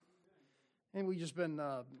And we've just been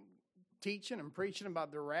teaching and preaching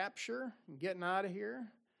about the rapture and getting out of here.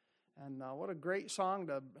 And what a great song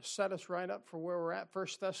to set us right up for where we're at. 1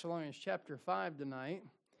 Thessalonians chapter 5 tonight.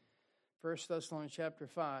 1 Thessalonians chapter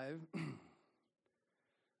 5.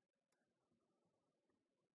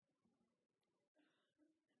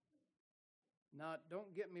 Now,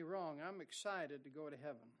 don't get me wrong. I'm excited to go to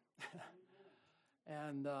heaven.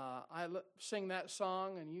 And I sing that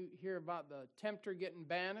song, and you hear about the tempter getting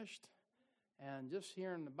banished, and just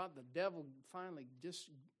hearing about the devil finally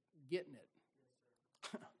just getting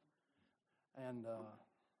it. And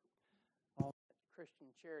all that Christian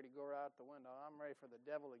charity go right out the window. I'm ready for the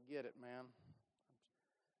devil to get it, man.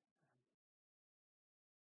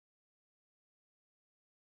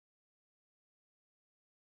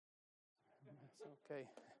 That's okay.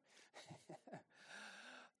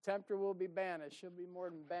 Tempter will be banished. She'll be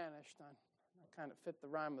more than banished. I kind of fit the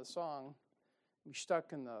rhyme of the song. Be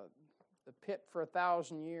stuck in the pit for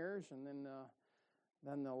 1,000 years, and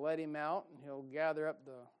then they'll let him out, and he'll gather up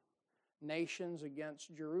the nations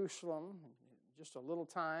against Jerusalem, just a little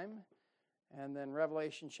time. And then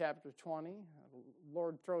Revelation chapter 20, the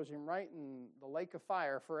Lord throws him right in the lake of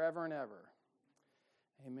fire forever and ever.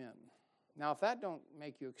 Amen. Now, if that don't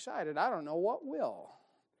make you excited, I don't know what will.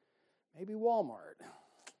 Maybe Walmart.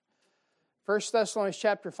 1 Thessalonians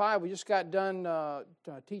chapter 5, we just got done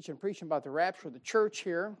teaching and preaching about the rapture of the church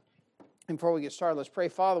here. And before we get started, let's pray.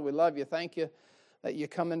 Father, we love you. Thank you that you're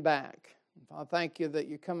coming back. Father, thank you that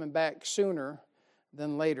you're coming back sooner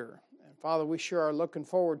than later. And Father, we sure are looking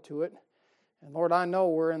forward to it. And Lord, I know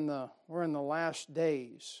we're in the last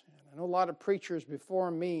days. And I know a lot of preachers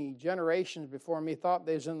before me, generations before me, thought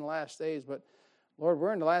they was in the last days. But Lord,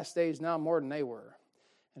 we're in the last days now more than they were.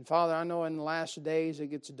 And Father, I know in the last days it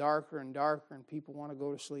gets darker and darker and people want to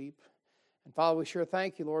go to sleep. And Father, we sure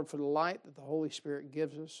thank you, Lord, for the light that the Holy Spirit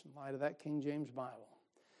gives us in light of that King James Bible.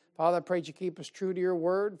 Father, I pray that you keep us true to your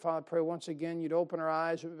word. Father, I pray once again you'd open our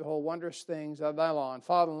eyes and behold wondrous things of thy law. And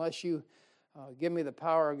Father, unless you give me the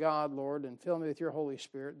power of God, Lord, and fill me with your Holy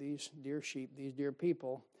Spirit, these dear sheep, these dear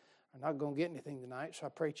people are not going to get anything tonight. So I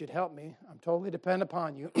pray that you'd help me. I'm totally dependent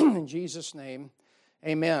upon you. In Jesus' name.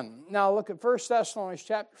 Amen. Now look at 1 Thessalonians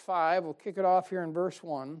chapter 5. We'll kick it off here in verse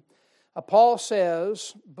 1. Paul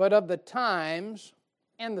says, "But of the times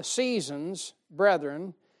and the seasons,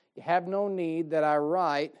 brethren, you have no need that I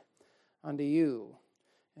write unto you."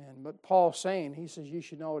 And but Paul's saying, he says, you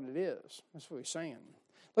should know what it is. That's what he's saying.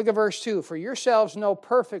 Look at verse 2. "For yourselves know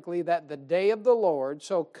perfectly that the day of the Lord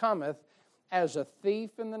so cometh as a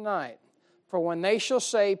thief in the night. For when they shall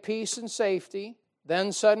say peace and safety,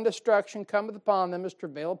 then sudden destruction cometh upon them as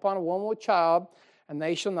travail upon a woman with child, and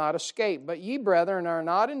they shall not escape. But ye, brethren, are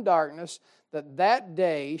not in darkness, that that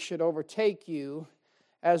day should overtake you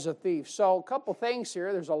as a thief." So a couple things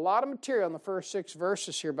here. There's a lot of material in the first 6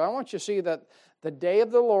 verses here, but I want you to see that the day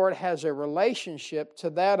of the Lord has a relationship to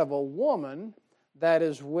that of a woman that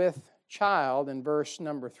is with child in verse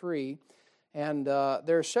number 3. And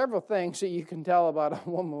there are several things that you can tell about a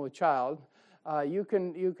woman with child. You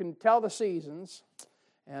can tell the seasons,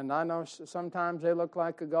 and I know sometimes they look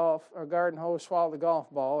like a garden hose swallowed a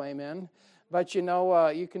golf ball, amen. But you know,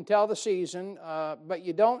 you can tell the season, but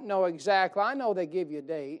you don't know exactly. I know they give you a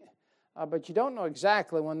date, but you don't know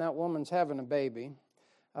exactly when that woman's having a baby.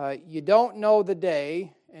 You don't know the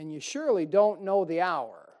day, and you surely don't know the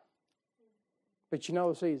hour, but you know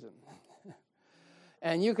the season.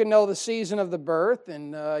 And you can know the season of the birth,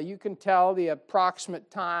 and you can tell the approximate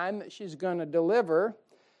time that she's going to deliver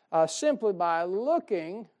simply by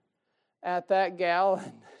looking at that gal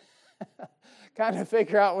and kind of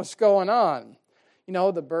figure out what's going on. You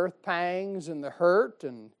know, the birth pangs and the hurt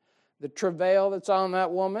and the travail that's on that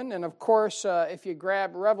woman. And of course, if you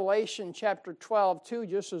grab Revelation chapter 12 too,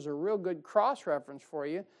 just as a real good cross-reference for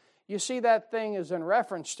you, you see that thing is in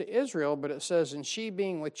reference to Israel, but it says, "And she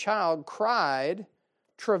being with child cried,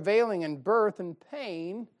 travailing in birth and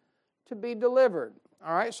pain to be delivered."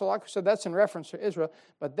 All right, so like I said, that's in reference to Israel.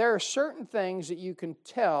 But there are certain things that you can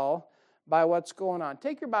tell by what's going on.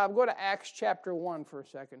 Take your Bible, go to Acts chapter 1 for a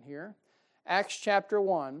second here. Acts chapter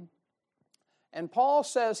 1. And Paul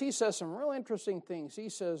says, he says some real interesting things. He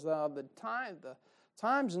says the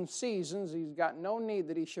times and seasons, he's got no need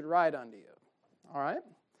that he should write unto you. All right?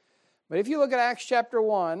 But if you look at Acts chapter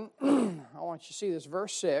 1, I want you to see this,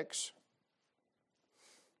 verse 6.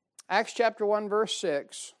 Acts chapter 1, verse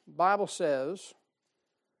 6, the Bible says,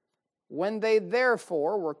 "When they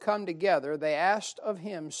therefore were come together, they asked of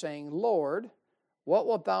him, saying, Lord, what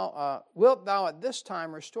wilt thou at this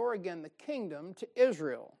time restore again the kingdom to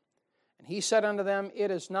Israel? And he said unto them,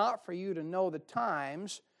 It is not for you to know the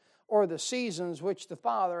times or the seasons which the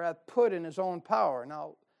Father hath put in his own power.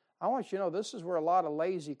 Now, I want you to know this is where a lot of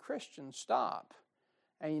lazy Christians stop.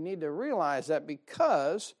 And you need to realize that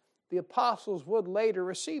because the apostles would later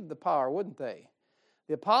receive the power, wouldn't they?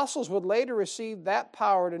 The apostles would later receive that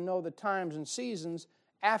power to know the times and seasons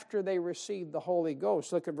after they received the Holy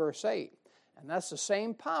Ghost. Look at verse 8. And that's the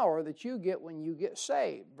same power that you get when you get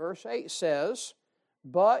saved. Verse 8 says,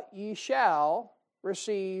 but ye shall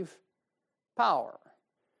receive power.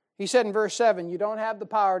 He said in verse 7, you don't have the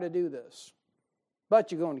power to do this,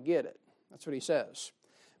 but you're going to get it. That's what he says.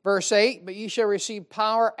 Verse 8, but ye shall receive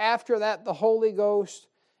power after that the Holy Ghost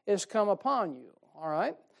is come upon you. All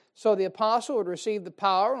right? So the apostle would receive the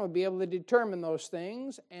power and would be able to determine those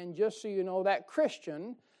things. And just so you know, that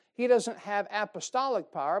Christian, he doesn't have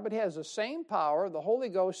apostolic power, but he has the same power, the Holy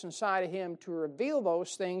Ghost inside of him to reveal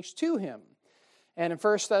those things to him. And in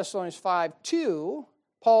 1 Thessalonians 5:2,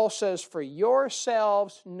 Paul says, for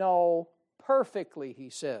yourselves know perfectly,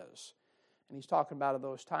 he says. And he's talking about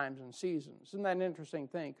those times and seasons. Isn't that an interesting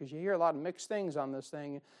thing? Because you hear a lot of mixed things on this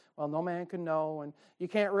thing. Well, no man can know, and you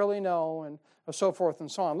can't really know, and so forth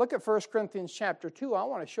and so on. Look at 1 Corinthians chapter 2. I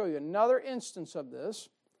want to show you another instance of this.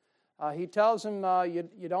 He tells them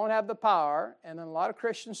you don't have the power, and then a lot of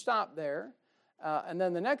Christians stop there. And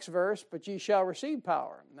then the next verse, but ye shall receive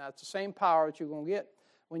power. And that's the same power that you're going to get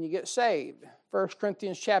when you get saved. 1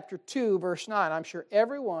 Corinthians chapter 2, verse 9. I'm sure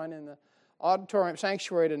everyone in the auditorium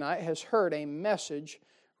sanctuary tonight has heard a message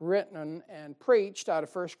written and preached out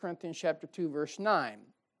of 1 Corinthians chapter 2, verse 9.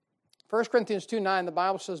 1 Corinthians 2:9, the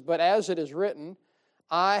Bible says, but as it is written,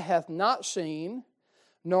 eye hath not seen,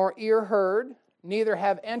 nor ear heard, neither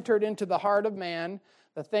have entered into the heart of man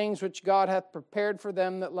the things which God hath prepared for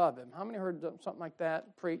them that love him. How many heard something like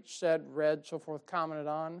that? Preached, said, read, so forth, commented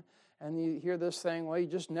on. And you hear this thing, well, you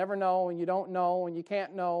just never know, and you don't know, and you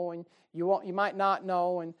can't know, and you might not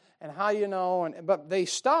know, and how you know. But they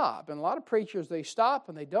stop. And a lot of preachers, they stop,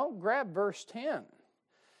 and they don't grab verse 10.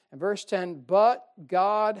 And verse 10, but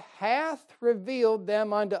God hath revealed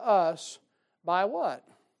them unto us by what?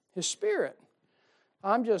 His Spirit.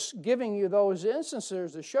 I'm just giving you those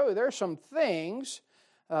instances to show you there are some things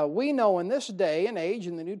we know in this day and age,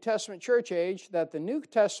 in the New Testament church age, that the New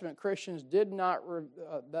Testament Christians did not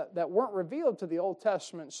that weren't revealed to the Old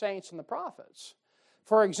Testament saints and the prophets.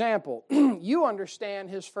 For example, you understand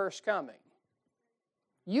His first coming.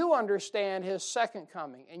 You understand His second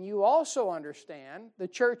coming. And you also understand the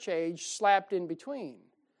church age slapped in between.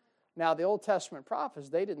 Now, the Old Testament prophets,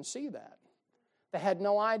 they didn't see that. They had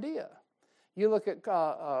no idea. You look at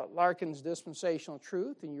Larkin's Dispensational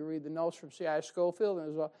Truth, and you read the notes from C.I. Scofield, and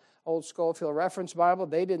there's an old Scofield Reference Bible.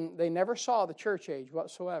 They never saw the church age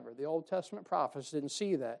whatsoever. The Old Testament prophets didn't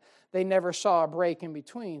see that. They never saw a break in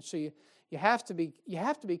between. So you have to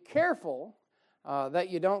be careful that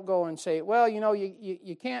you don't go and say, well,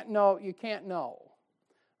 you can't know. You can't know.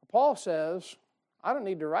 Paul says, I don't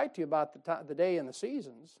need to write to you about the day and the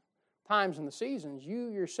seasons, times and the seasons. You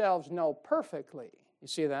yourselves know perfectly. You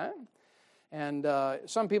see that? And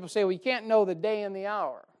some people say, well, you can't know the day and the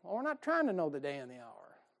hour. Well, we're not trying to know the day and the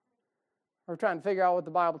hour. We're trying to figure out what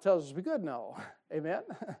the Bible tells us we could know. Amen?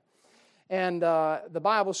 And the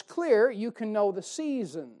Bible's clear. You can know the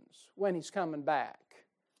seasons when He's coming back,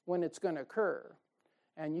 when it's going to occur.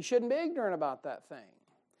 And you shouldn't be ignorant about that thing.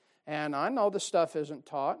 And I know this stuff isn't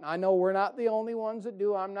taught. I know we're not the only ones that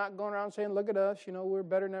do. I'm not going around saying, look at us, we're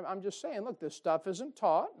better than... I'm just saying, look, this stuff isn't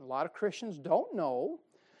taught. A lot of Christians don't know.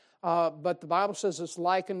 But the Bible says it's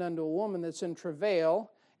likened unto a woman that's in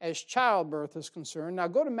travail as childbirth is concerned. Now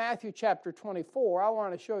go to Matthew chapter 24. I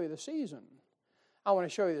want to show you the season.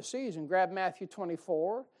 Grab Matthew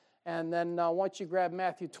 24. And then once you grab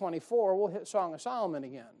Matthew 24, we'll hit Song of Solomon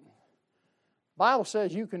again. The Bible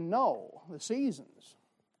says you can know the seasons.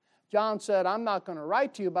 John said, I'm not going to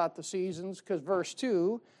write to you about the seasons because verse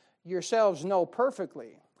 2, yourselves know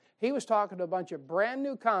perfectly. He was talking to a bunch of brand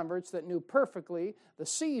new converts that knew perfectly the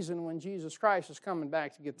season when Jesus Christ is coming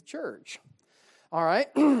back to get the church. All right?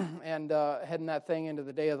 And heading that thing into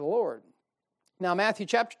the day of the Lord. Now, Matthew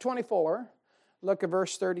chapter 24, look at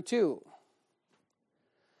verse 32.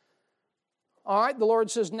 All right, the Lord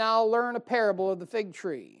says, now learn a parable of the fig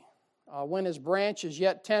tree. When his branch is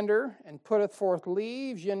yet tender and putteth forth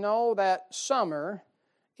leaves, you know that summer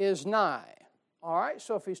is nigh. All right,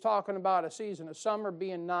 so if he's talking about a season of summer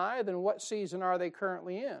being nigh, then what season are they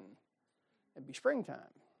currently in? It'd be springtime,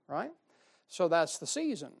 right? So that's the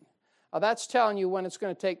season. That's telling you when it's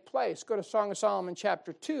going to take place. Go to Song of Solomon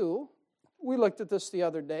chapter 2. We looked at this the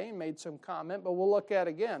other day and made some comment, but we'll look at it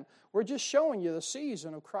again. We're just showing you the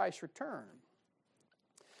season of Christ's return.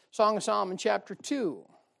 Song of Solomon chapter 2.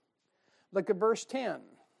 Look at verse 10.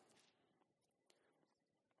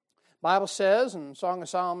 Bible says in Song of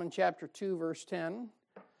Solomon chapter 2 verse 10,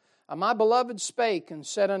 My beloved spake and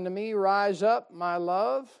said unto me, Rise up, my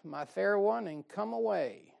love, my fair one, and come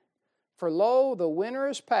away. For lo, the winter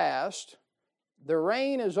is past, the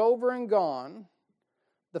rain is over and gone,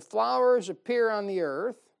 the flowers appear on the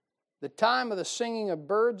earth, the time of the singing of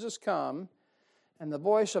birds is come, and the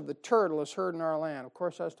voice of the turtle is heard in our land. Of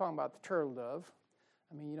course, I was talking about the turtle dove.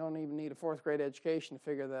 I mean, you don't even need a fourth grade education to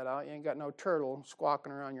figure that out. You ain't got no turtle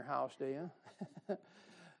squawking around your house, do you?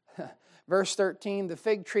 Verse 13, the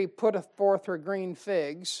fig tree putteth forth her green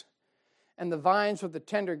figs, and the vines with the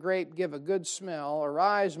tender grape give a good smell.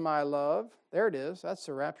 Arise, my love. There it is. That's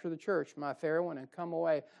the rapture of the church, my fair one, and come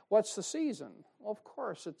away. What's the season? Well, of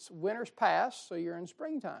course, it's winter's past, so you're in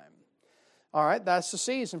springtime. All right, that's the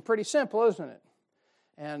season. Pretty simple, isn't it?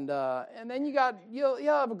 And then you'll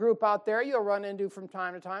have a group out there you'll run into from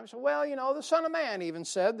time to time. So, well, the Son of Man even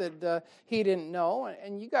said that he didn't know.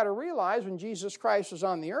 And you got to realize when Jesus Christ was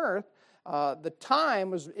on the earth, the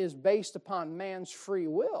time is based upon man's free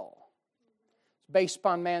will. It's based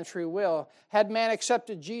upon man's free will. Had man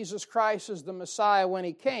accepted Jesus Christ as the Messiah when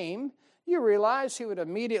he came, you realize he would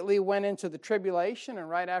immediately went into the tribulation, and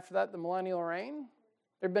right after that, the millennial reign.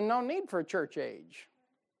 There'd been no need for a church age.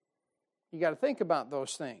 You got to think about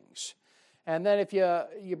those things. And then if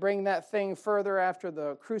you bring that thing further after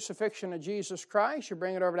the crucifixion of Jesus Christ, you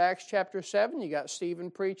bring it over to Acts chapter 7. You got Stephen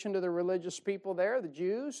preaching to the religious people there, the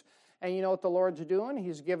Jews. And you know what the Lord's doing?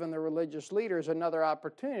 He's given the religious leaders another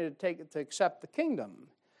opportunity to accept the kingdom.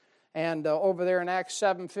 And over there in Acts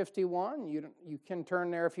 7:51, you can turn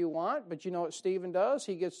there if you want. But you know what Stephen does?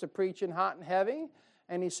 He gets to preaching hot and heavy.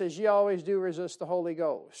 And he says, you always do resist the Holy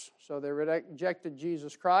Ghost. So they rejected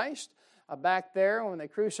Jesus Christ. Back there when they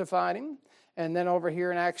crucified him, and then over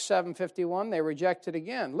here in Acts 7:51 they rejected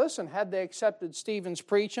again. Listen, had they accepted Stephen's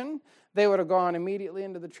preaching, they would have gone immediately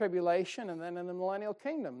into the tribulation and then in the millennial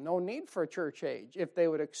kingdom. No need for a church age if they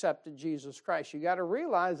would have accepted Jesus Christ. You got to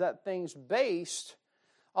realize that thing's based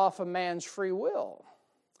off of man's free will,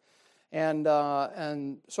 and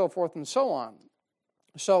so forth and so on.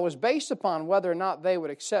 So it was based upon whether or not they would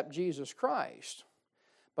accept Jesus Christ.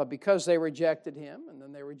 But because they rejected him, and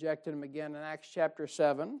then they rejected him again in Acts chapter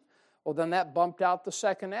 7, well, then that bumped out the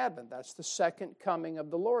second advent. That's the second coming of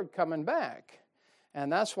the Lord coming back.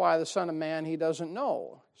 And that's why the Son of Man, he doesn't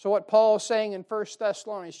know. So what Paul is saying in 1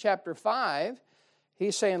 Thessalonians chapter 5,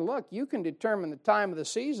 he's saying, look, you can determine the time of the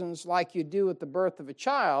seasons like you do at the birth of a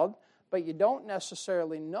child, but you don't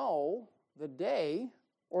necessarily know the day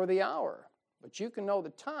or the hour. But you can know the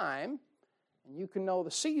time, and you can know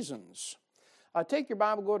the seasons. Take your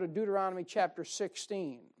Bible, go to Deuteronomy chapter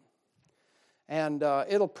 16. And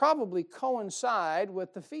it'll probably coincide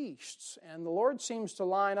with the feasts. And the Lord seems to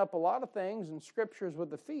line up a lot of things in Scriptures with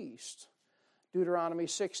the feast. Deuteronomy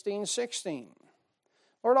 16:16.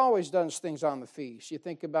 Lord always does things on the feast. You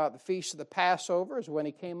think about the feast of the Passover is when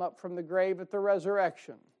he came up from the grave at the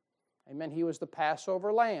resurrection. Amen. He was the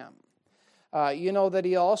Passover lamb. You know that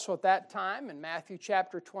he also at that time in Matthew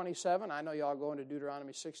chapter 27, I know you all go into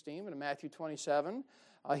Deuteronomy 16, but in Matthew 27,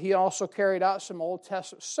 he also carried out some Old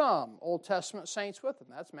Testament saints with him.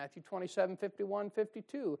 That's Matthew 27, 51,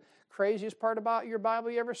 52. Craziest part about your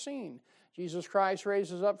Bible you ever seen. Jesus Christ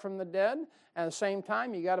raises up from the dead, and at the same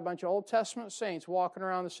time you got a bunch of Old Testament saints walking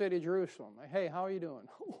around the city of Jerusalem. Like, hey, how are you doing?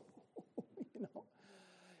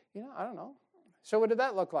 I don't know. So what did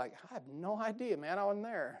that look like? I have no idea, man. I wasn't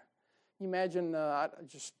there. You imagine, I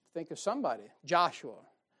just think of somebody, Joshua.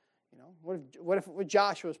 What if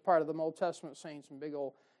Joshua was part of the Old Testament saints and big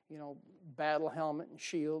old, battle helmet and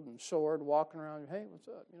shield and sword walking around? Hey, what's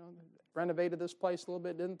up? They renovated this place a little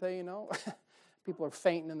bit, didn't they? People are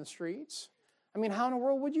fainting in the streets. I mean, how in the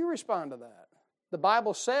world would you respond to that? The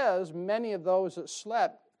Bible says many of those that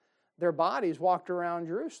slept, their bodies walked around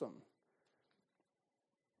Jerusalem.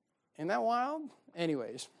 Isn't that wild?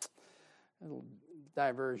 Anyways, a little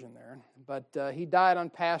diversion there. But he died on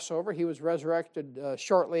Passover. He was resurrected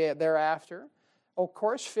shortly thereafter. Of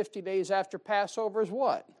course, 50 days after Passover is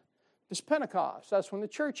what? It's Pentecost. That's when the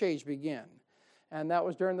church age began. And that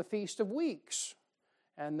was during the Feast of Weeks.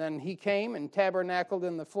 And then he came and tabernacled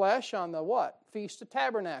in the flesh on the what? Feast of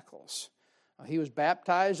Tabernacles. He was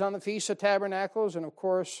baptized on the Feast of Tabernacles. And of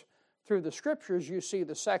course, through the Scriptures, you see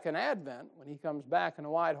the second advent when he comes back in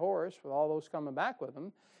a white horse with all those coming back with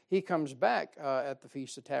him. He comes back at the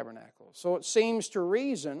Feast of Tabernacles. So it seems to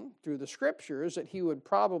reason through the Scriptures that he would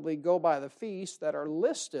probably go by the feasts that are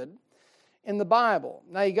listed in the Bible.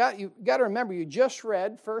 Now you got to remember, you just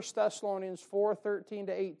read 1 Thessalonians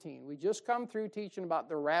 4:13-18. We just come through teaching about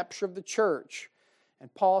the rapture of the church.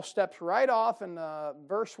 And Paul steps right off in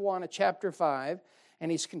verse 1 of chapter 5,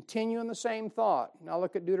 And he's continuing the same thought. Now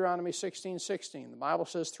look at Deuteronomy 16:16. The Bible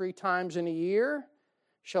says, 3 times in a year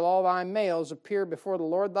shall all thy males appear before the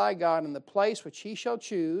Lord thy God in the place which he shall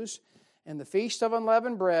choose. In the feast of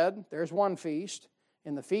unleavened bread, there's 1 feast.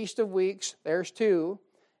 In the feast of weeks, there's 2.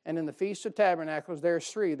 And in the feast of tabernacles, there's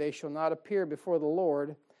 3. They shall not appear before the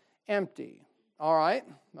Lord empty. All right,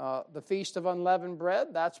 the feast of unleavened bread,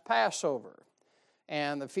 that's Passover.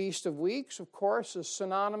 And the feast of weeks, of course, is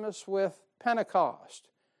synonymous with Pentecost.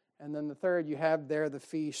 And then the third, you have there the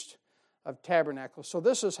feast of tabernacles. So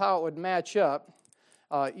this is how it would match up.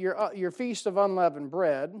 Your feast of unleavened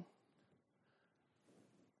bread,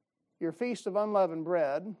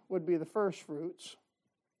 would be the first fruits.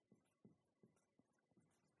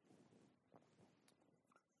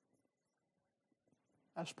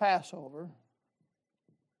 That's Passover.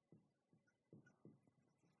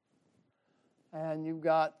 And you've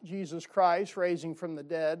got Jesus Christ raising from the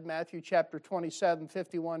dead. Matthew chapter 27,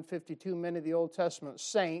 51, 52. Many of the Old Testament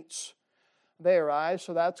saints, they arise.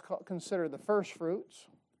 So that's considered the first fruits.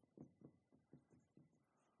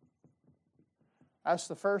 That's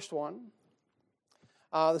the first one.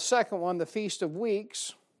 The second one, the Feast of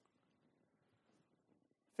Weeks.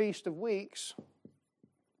 Feast of Weeks.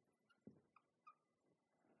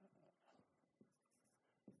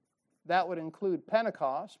 That would include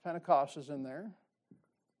Pentecost. Pentecost is in there.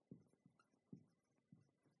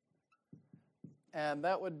 And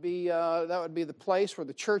that would be the place where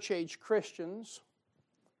the church-age Christians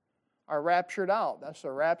are raptured out. That's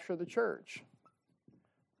the rapture of the church.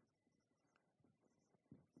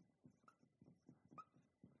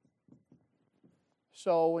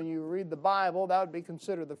 So when you read the Bible, that would be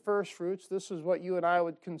considered the first fruits. This is what you and I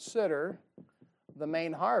would consider the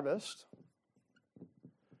main harvest.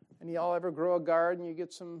 And you all ever grow a garden, you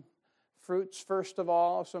get some fruits first of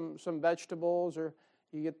all, some vegetables, or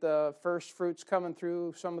you get the first fruits coming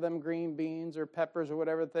through, some of them green beans or peppers or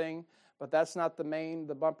whatever thing, but that's not the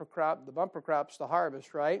bumper crop. The bumper crop's the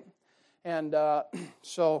harvest, right? And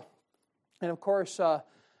and of course,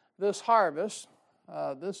 this harvest,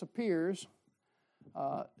 it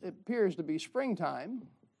appears to be springtime.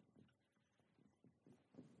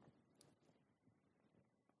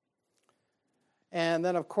 And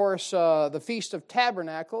then, of course, the Feast of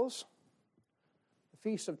Tabernacles. The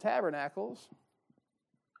Feast of Tabernacles.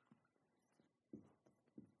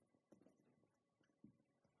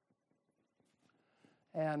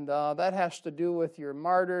 And that has to do with your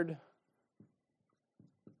martyred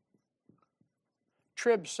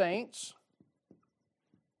trib saints,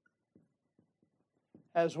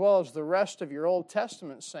 as well as the rest of your Old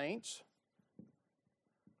Testament saints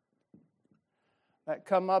that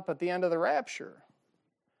come up at the end of the rapture.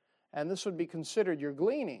 And this would be considered your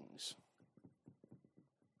gleanings.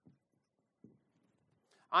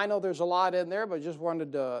 I know there's a lot in there, but I just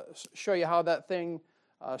wanted to show you how that thing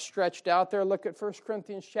stretched out there. Look at 1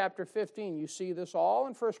 Corinthians chapter 15. You see this all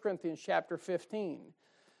in 1 Corinthians chapter 15.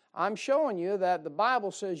 I'm showing you that the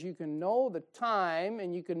Bible says you can know the time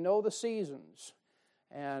and you can know the seasons.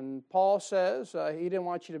 And Paul says he didn't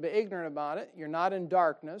want you to be ignorant about it. You're not in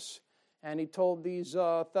darkness. And he told these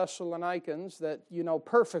Thessalonians that you know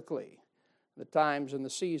perfectly the times and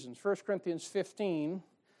the seasons. 1 Corinthians 15,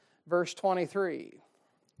 verse 23.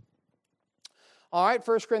 All right,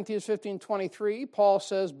 1 Corinthians 15, 23, Paul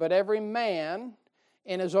says, but every man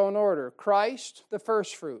in his own order. Christ, the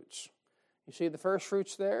first fruits. You see the first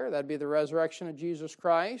fruits there? That'd be the resurrection of Jesus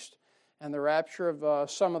Christ and the rapture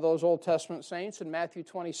of some of those Old Testament saints in Matthew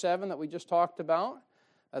 27 that we just talked about.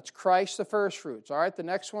 That's Christ, the first fruits. All right, the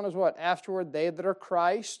next one is what? Afterward, they that are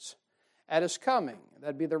Christ's at his coming.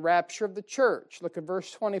 That'd be the rapture of the church. Look at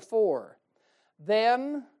verse 24.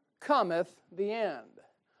 Then cometh the end.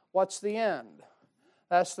 What's the end?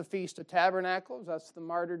 That's the Feast of Tabernacles. That's the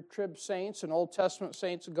martyred trib saints and Old Testament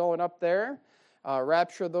saints going up there.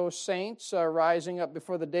 Rapture of those saints rising up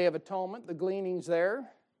before the Day of Atonement. The gleanings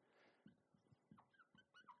there.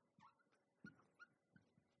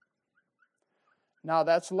 Now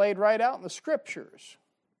that's laid right out in the Scriptures.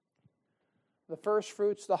 The first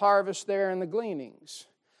fruits, the harvest there, and the gleanings.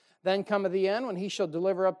 Then cometh the end, when he shall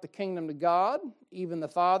deliver up the kingdom to God, even the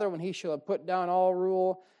Father, when he shall have put down all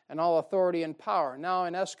rule and all authority and power. Now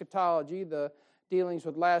in eschatology, the dealings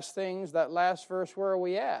with last things, that last verse, where are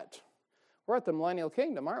we at? We're at the millennial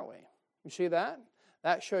kingdom, aren't we? You see that?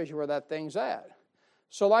 That shows you where that thing's at.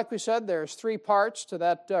 So like we said, there's 3 parts to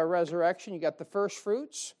that resurrection. You got the first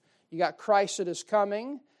fruits. You got Christ at his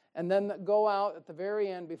coming, and then go out at the very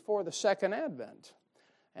end before the second advent.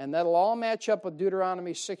 And that'll all match up with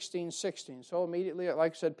Deuteronomy 16:16. So immediately,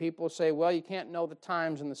 like I said, people say, well, you can't know the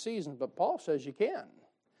times and the seasons, but Paul says you can.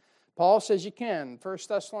 Paul says you can. 1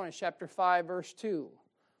 Thessalonians chapter 5, verse 2.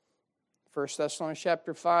 1 Thessalonians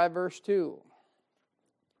chapter 5, verse 2.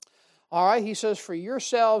 All right, he says, "For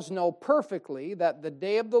yourselves know perfectly that the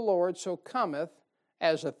day of the Lord so cometh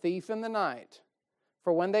as a thief in the night.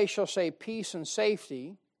 For when they shall say peace and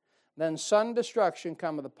safety, then sudden destruction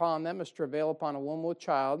cometh upon them as travail upon a womb with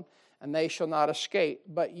child, and they shall not escape.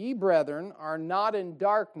 But ye, brethren, are not in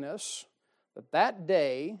darkness, that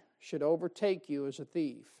day should overtake you as a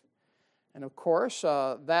thief." And of course,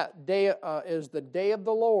 that day is the day of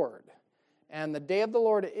the Lord. And the day of the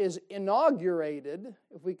Lord is inaugurated,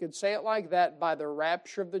 if we could say it like that, by the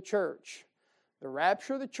rapture of the church. The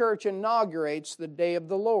rapture of the church inaugurates the day of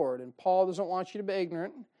the Lord. And Paul doesn't want you to be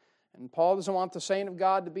ignorant. And Paul doesn't want the saint of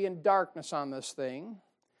God to be in darkness on this thing.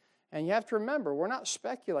 And you have to remember, we're not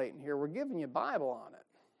speculating here. We're giving you Bible on it.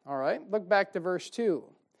 All right? Look back to verse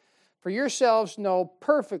 2. "For yourselves know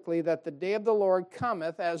perfectly that the day of the Lord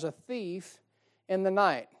cometh as a thief in the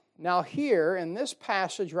night." Now here, in this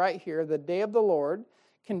passage right here, the day of the Lord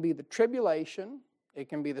can be the tribulation, it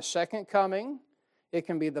can be the second coming, it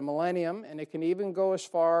can be the millennium, and it can even go as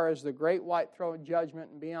far as the great white throne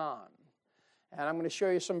judgment and beyond. And I'm going to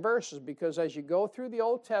show you some verses, because as you go through the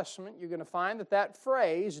Old Testament, you're going to find that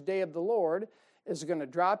phrase, day of the Lord, is going to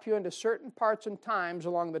drop you into certain parts and times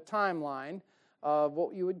along the timeline of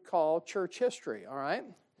what you would call church history, all right?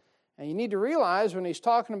 And you need to realize when he's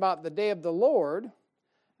talking about the day of the Lord,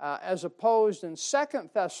 as opposed in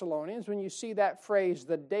 2 Thessalonians, when you see that phrase,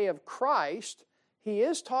 the day of Christ, he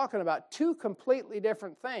is talking about two completely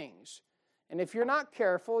different things. And if you're not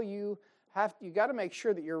careful, you got to make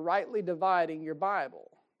sure that you're rightly dividing your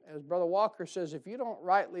Bible. As Brother Walker says, if you don't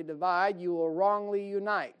rightly divide, you will wrongly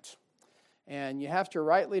unite. And you have to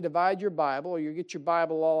rightly divide your Bible, or you get your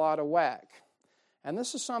Bible all out of whack. And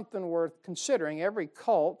this is something worth considering. Every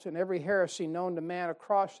cult and every heresy known to man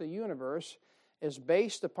across the universe is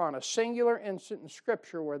based upon a singular instant in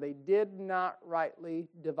Scripture where they did not rightly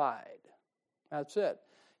divide. That's it.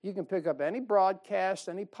 You can pick up any broadcast,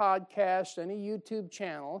 any podcast, any YouTube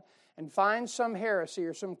channel, and find some heresy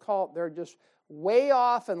or some cult. They're just way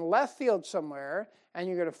off in left field somewhere, and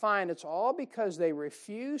you're going to find it's all because they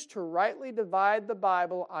refuse to rightly divide the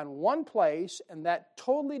Bible on one place, and that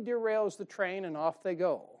totally derails the train, and off they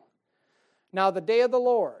go. Now, the day of the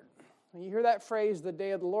Lord. When you hear that phrase, the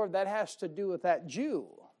day of the Lord, that has to do with that Jew.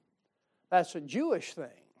 That's a Jewish thing.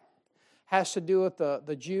 Has to do with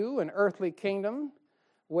the Jew and earthly kingdom,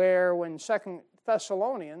 where when 2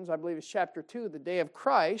 Thessalonians, I believe it's chapter 2, the day of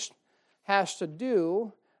Christ, has to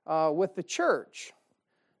do with the church.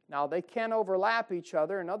 Now, they can overlap each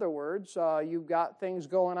other. In other words, you've got things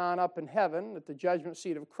going on up in heaven at the judgment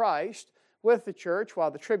seat of Christ with the church,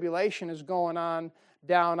 while the tribulation is going on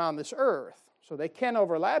down on this earth. So they can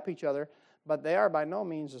overlap each other, but they are by no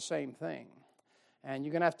means the same thing. And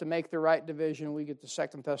you're going to have to make the right division. When we get to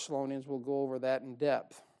 2 Thessalonians, we'll go over that in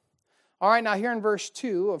depth. All right, now here in verse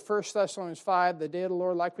 2 of 1 Thessalonians 5, the day of the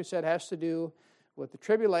Lord, like we said, has to do with the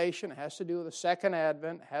tribulation, it has to do with the second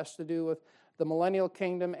advent, it has to do with the millennial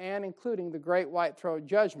kingdom, and including the great white throne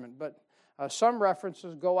judgment. But some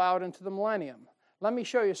references go out into the millennium. Let me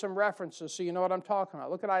show you some references so you know what I'm talking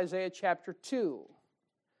about. Look at Isaiah chapter 2.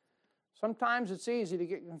 Sometimes it's easy to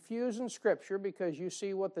get confused in Scripture because you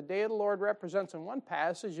see what the day of the Lord represents in one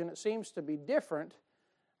passage and it seems to be different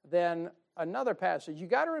than another passage. You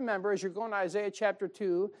got to remember, as you're going to Isaiah chapter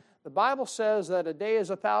 2, the Bible says that a day is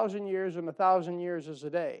 1,000 years and 1,000 years is a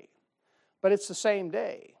day. But it's the same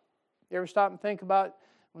day. You ever stop and think about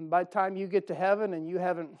when by the time you get to heaven and you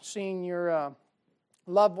haven't seen your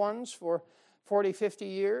loved ones for 40, 50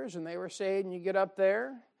 years and they were saved, and you get up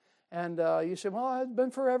there and you say, well, it's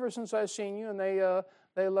been forever since I've seen you. And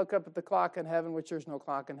they look up at the clock in heaven, which there's no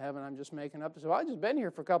clock in heaven. I'm just making up. They say, well, I've just been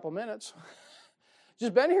here for a couple minutes.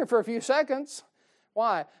 Just been here for a few seconds.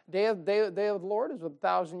 Why? Day of the Lord is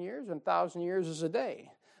 1,000 years, and 1,000 years is a day.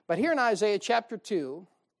 But here in Isaiah chapter 2,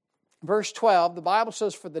 verse 12, the Bible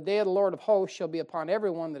says, for the day of the Lord of hosts shall be upon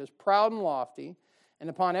everyone that is proud and lofty, and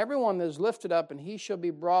upon everyone that is lifted up, and he shall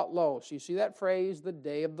be brought low. So you see that phrase, the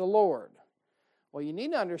day of the Lord. What you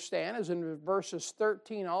need to understand is in verses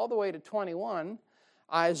 13 all the way to 21,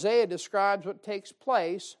 Isaiah describes what takes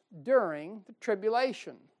place during the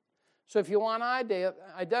tribulation. So if you want to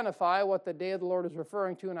identify what the day of the Lord is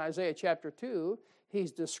referring to in Isaiah chapter 2,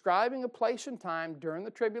 he's describing a place and time during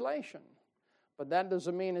the tribulation. But that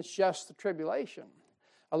doesn't mean it's just the tribulation.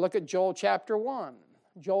 I'll look at Joel chapter 1.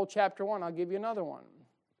 Joel chapter 1, I'll give you another one.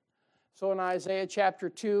 So in Isaiah chapter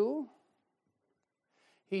 2,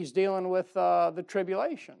 he's dealing with the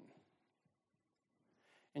tribulation.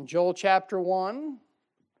 In Joel chapter 1,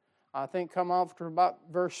 I think come after about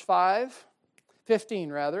verse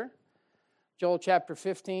 15 rather. Joel chapter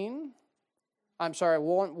 15. I'm sorry,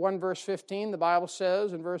 1 verse 15, the Bible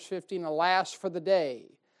says in verse 15, alas for the day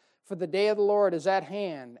of the Lord is at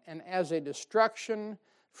hand, and as a destruction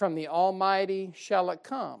from the Almighty shall it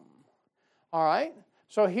come. All right?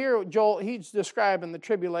 So here, Joel, he's describing the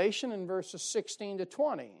tribulation in verses 16 to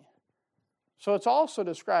 20. So it's also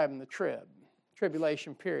describing the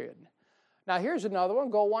tribulation period. Now here's another one.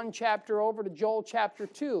 Go one chapter over to Joel chapter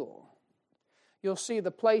 2. You'll see the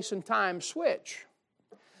place and time switch.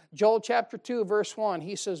 Joel chapter 2, verse 1,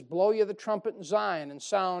 he says, blow ye the trumpet in Zion, and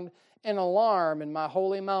sound an alarm in my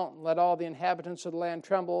holy mountain. Let all the inhabitants of the land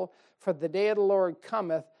tremble, for the day of the Lord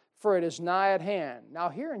cometh, for it is nigh at hand. Now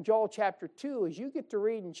here in Joel chapter 2, as you get to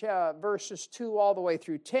read in verses 2 all the way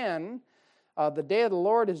through 10, the day of the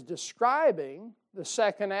Lord is describing the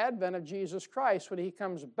second advent of Jesus Christ when he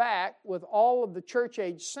comes back with all of the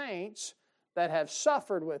church-age saints that have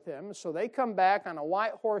suffered with him. So they come back on a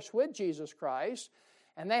white horse with Jesus Christ,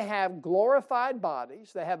 and they have glorified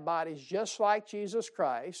bodies. They have bodies just like Jesus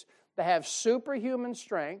Christ. They have superhuman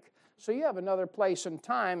strength. So you have another place and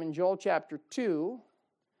time in Joel chapter 2,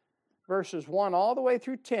 verses 1 all the way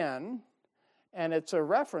through 10, and it's a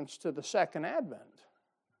reference to the second advent.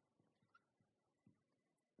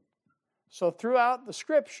 So throughout the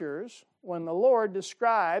Scriptures, when the Lord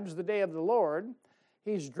describes the day of the Lord,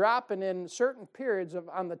 he's dropping in certain periods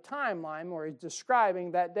on the timeline where he's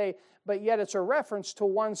describing that day, but yet it's a reference to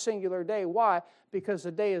one singular day. Why? Because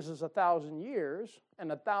the day is 1,000 years, and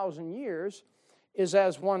 1,000 years is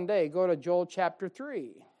as one day. Go to Joel chapter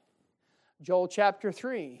 3. Joel chapter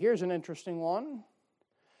 3. Here's an interesting one.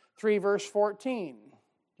 3 verse 14.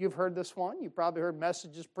 You've heard this one. You've probably heard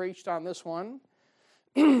messages preached on this one.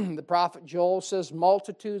 The prophet Joel says,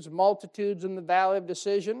 multitudes, multitudes in the valley of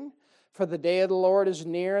decision, for the day of the Lord is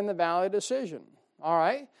near in the valley of decision. All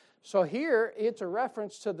right? So here, it's a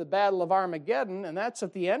reference to the battle of Armageddon, and that's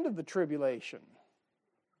at the end of the tribulation.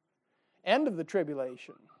 End of the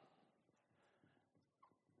tribulation.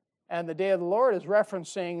 And the day of the Lord is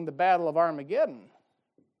referencing the battle of Armageddon.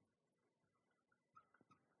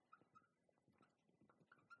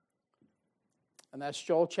 And that's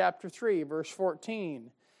Joel chapter 3, verse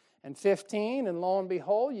 14 and 15. And lo and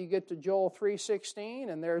behold, you get to Joel 3:16,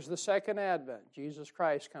 and there's the second advent, Jesus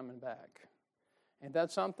Christ coming back. Ain't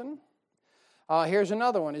that something? Here's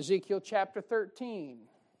another one, Ezekiel chapter 13.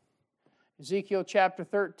 Ezekiel chapter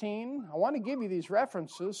 13. I want to give you these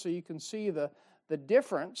references so you can see the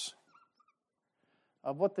difference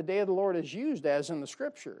of what the day of the Lord is used as in the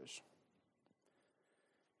Scriptures.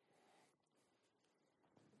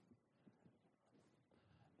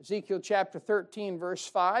 Ezekiel chapter 13, verse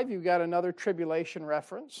 5, you've got another tribulation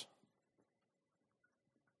reference.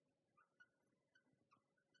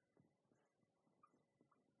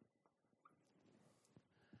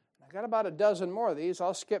 I've got about a dozen more of these.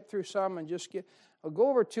 I'll skip through some and just I'll go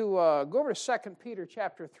over to 2 Peter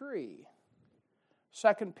chapter 3.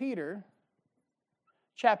 2 Peter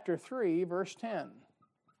chapter 3, verse 10.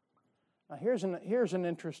 Now here's an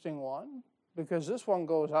interesting one, because this one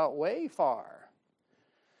goes out way far.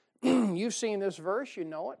 You've seen this verse, you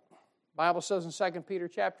know it. The Bible says in 2 Peter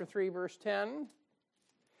chapter 3, verse 10,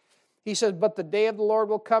 he says, but the day of the Lord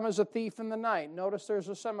will come as a thief in the night. Notice there's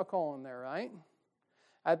a semicolon there, right?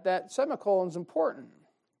 That semicolon's important.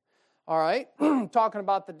 All right? Talking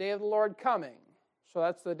about the day of the Lord coming. So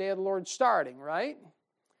that's the day of the Lord starting, right?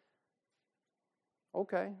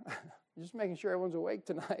 Okay. Just making sure everyone's awake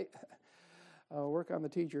tonight. Work on the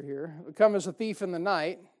teacher here. Will come as a thief in the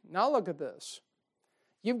night. Now look at this.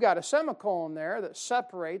 You've got a semicolon there that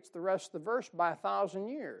separates the rest of the verse by 1,000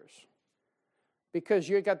 years. Because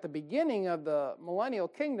you got the beginning of the millennial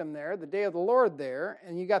kingdom there, the day of the Lord there,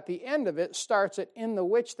 and you got the end of it starts at in the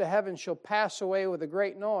which the heavens shall pass away with a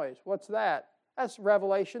great noise. What's that? That's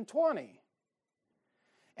Revelation 20.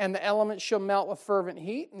 And the elements shall melt with fervent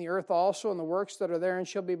heat, and the earth also, and the works that are therein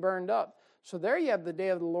shall be burned up. So there you have the day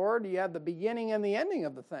of the Lord, you have the beginning and the ending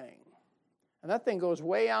of the thing. And that thing goes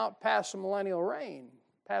way out past the millennial reign,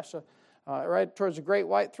 past right towards the great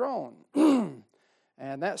white throne.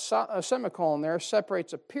 And that semicolon there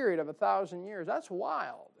separates a period of 1,000 years. That's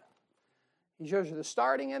wild. He shows you the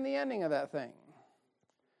starting and the ending of that thing.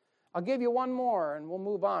 I'll give you one more and we'll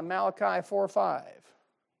move on. Malachi 4:5.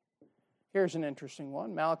 Here's an interesting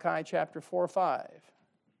one. Malachi chapter 4:5.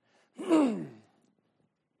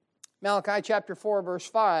 Malachi chapter 4, verse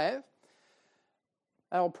 5.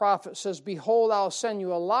 That old prophet says, behold, I'll send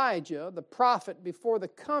you Elijah, the prophet, before the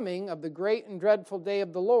coming of the great and dreadful day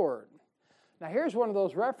of the Lord. Now, here's one of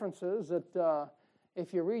those references that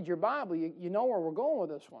if you read your Bible, you know where we're going with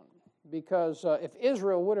this one. because if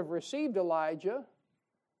Israel would have received Elijah,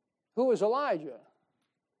 who was Elijah?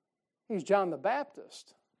 He's John the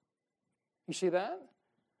Baptist. You see that?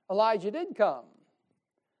 Elijah did come.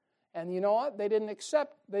 And you know what? They didn't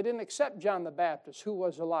accept John the Baptist, who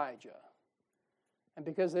was Elijah. And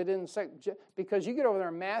because they didn't accept, because you get over there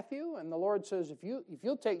in Matthew, and the Lord says, if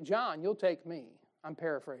you'll take John, you'll take me. I'm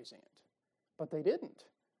paraphrasing it. But they didn't.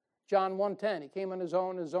 John 1:10, he came on his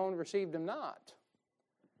own received him not.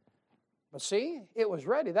 But see, it was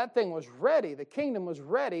ready. That thing was ready. The kingdom was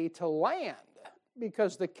ready to land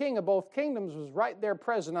because the king of both kingdoms was right there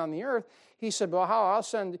present on the earth. He said, well, I'll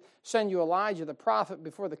send you Elijah the prophet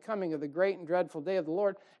before the coming of the great and dreadful day of the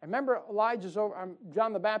Lord. And remember,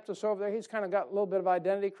 John the Baptist over there, he's kind of got a little bit of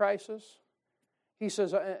identity crisis. He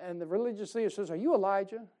says, and the religious leader says, are you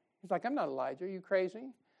Elijah? He's like, I'm not Elijah. Are you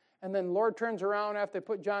crazy? And then the Lord turns around after they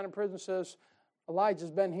put John in prison and says,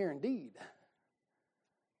 Elijah's been here indeed.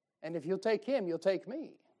 And if you'll take him, you'll take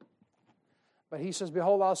me. But he says,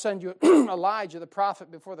 behold, I'll send you Elijah the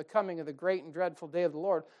prophet before the coming of the great and dreadful day of the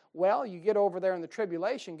Lord. Well, you get over there in the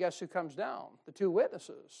tribulation, guess who comes down? The two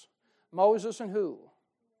witnesses. Moses and who?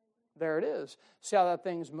 There it is. See how that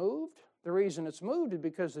thing's moved? The reason it's moved is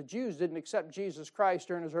because the Jews didn't accept Jesus Christ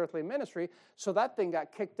during his earthly ministry, so that thing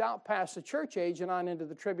got kicked out past the church age and on into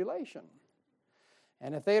the tribulation.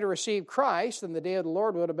 And if they had received Christ, then the day of the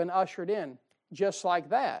Lord would have been ushered in, just like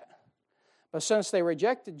that. But since they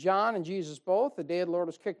rejected John and Jesus both, the day of the Lord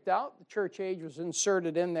was kicked out, the church age was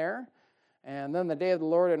inserted in there, and then the day of the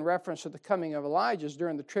Lord in reference to the coming of Elijah is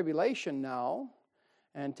during the tribulation now,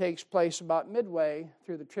 and takes place about midway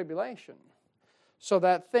through the tribulation. So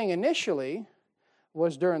that thing initially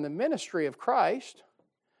was during the ministry of Christ,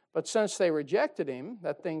 but since they rejected him,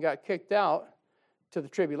 that thing got kicked out to the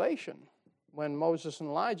tribulation. When Moses and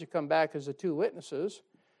Elijah come back as the two witnesses,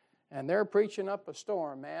 and they're preaching up a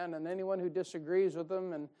storm, man, and anyone who disagrees with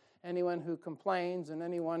them, and anyone who complains, and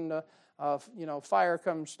anyone, fire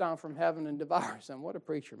comes down from heaven and devours them. What a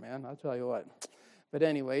preacher, man, I'll tell you what. But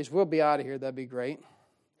anyways, we'll be out of here. That'd be great.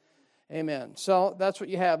 Amen. So that's what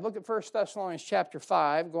you have. Look at 1 Thessalonians chapter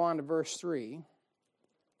 5. Go on to verse 3.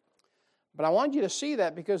 But I want you to see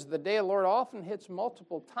that because the day of the Lord often hits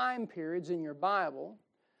multiple time periods in your Bible,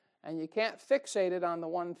 and you can't fixate it on the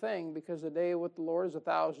one thing because the day with the Lord is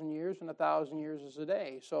 1,000 years, and 1,000 years is a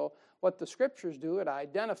day. So what the Scriptures do, it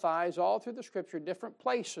identifies all through the Scripture different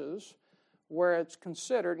places where it's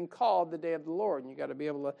considered and called the day of the Lord, and you've got to be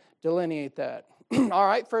able to delineate that. All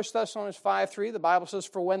right, 1 Thessalonians 5:3, the Bible says,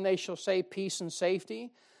 for when they shall say peace and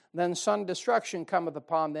safety, then sudden destruction cometh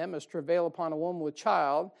upon them as travail upon a woman with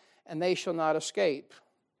child, and they shall not escape.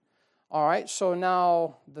 All right, so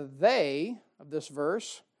now the they of this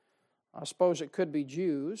verse, I suppose it could be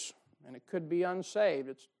Jews, and it could be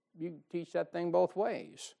unsaved. You can teach that thing both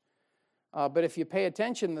ways. But if you pay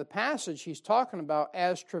attention to the passage, he's talking about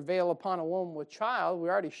as travail upon a woman with child. We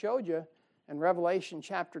already showed you in Revelation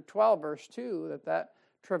chapter 12, verse 2, that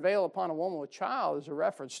travail upon a woman with child is a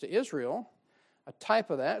reference to Israel, a type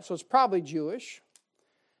of that. So it's probably Jewish.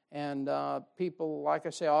 And people, like I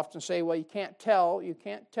say, often say, well, you can't tell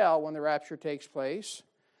when the rapture takes place.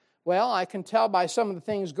 Well, I can tell by some of the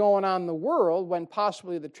things going on in the world when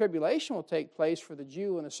possibly the tribulation will take place for the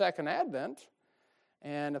Jew in the second advent.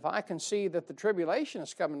 And if I can see that the tribulation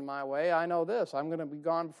is coming my way, I know this. I'm going to be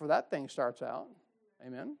gone before that thing starts out.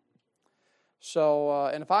 Amen? So,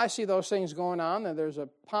 and if I see those things going on, then there's a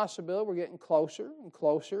possibility we're getting closer and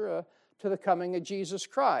closer to the coming of Jesus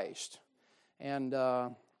Christ. And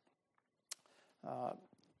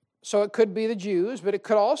so it could be the Jews, but it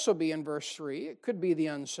could also be in verse 3. It could be the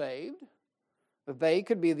unsaved. They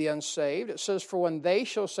could be the unsaved. It says, for when they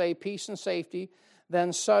shall say peace and safety,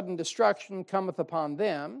 then sudden destruction cometh upon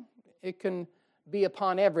them. It can be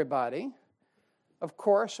upon everybody. Of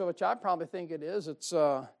course, which I probably think it is,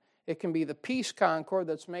 it can be the peace concord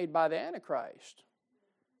that's made by the Antichrist.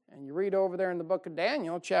 And you read over there in the book of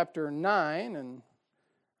Daniel, chapter 9 and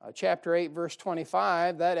chapter 8, verse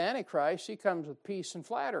 25, that Antichrist, he comes with peace and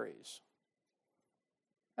flatteries.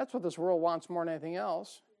 That's what this world wants more than anything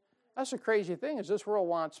else. That's the crazy thing, is this world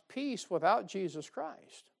wants peace without Jesus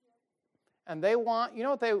Christ. And they want, you know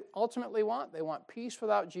what they ultimately want? They want peace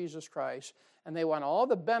without Jesus Christ, and they want all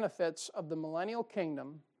the benefits of the millennial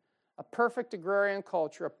kingdom, a perfect agrarian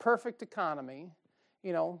culture, a perfect economy,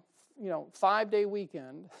 5-day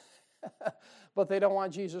weekend, but they don't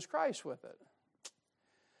want Jesus Christ with it.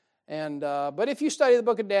 And but if you study the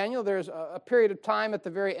book of Daniel, there's a period of time at the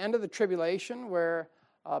very end of the tribulation where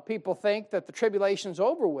people think that the tribulation's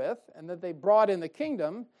over with and that they brought in the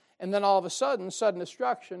kingdom, and then all of a sudden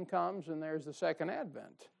destruction comes and there's the second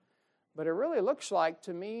advent. But it really looks like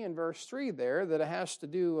to me in verse 3 there that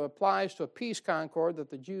applies to a peace concord that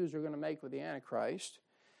the Jews are going to make with the Antichrist.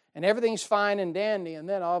 And everything's fine and dandy, and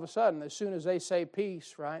then all of a sudden, as soon as they say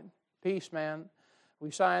peace, right? Peace, man.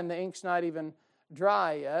 We sign, the ink's not even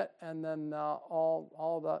dry yet, and then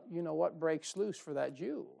all the, you know what, breaks loose for that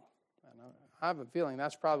Jew. And I have a feeling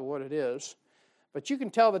that's probably what it is. But you can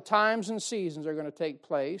tell the times and seasons are going to take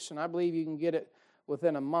place, and I believe you can get it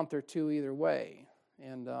within a month or two either way.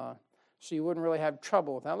 And so you wouldn't really have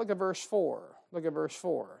trouble with that. Look at verse 4. Look at verse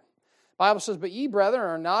 4. The Bible says, "But ye, brethren,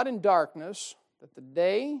 are not in darkness, that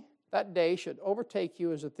that day should overtake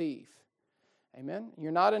you as a thief." Amen?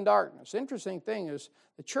 You're not in darkness. The interesting thing is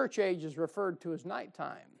the church age is referred to as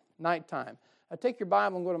nighttime. Nighttime. Now take your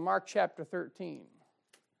Bible and go to Mark chapter 13.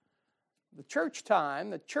 The church time,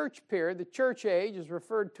 the church period, the church age is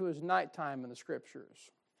referred to as nighttime in the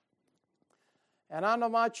Scriptures. And I don't know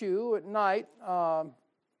about you, at night,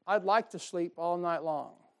 I'd like to sleep all night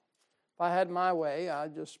long. If I had my way,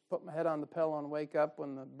 I'd just put my head on the pillow and wake up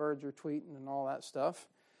when the birds are tweeting and all that stuff.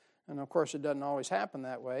 And of course, it doesn't always happen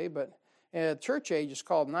that way, but church age is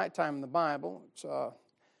called nighttime in the Bible.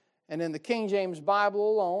 And in the King James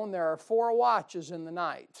Bible alone, there are 4 watches in the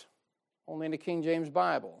night, only in the King James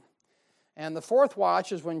Bible. And the 4th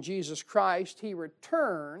watch is when Jesus Christ, He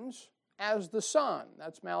returns as the sun.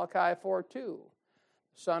 That's Malachi 4:2.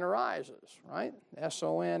 The sun arises, right?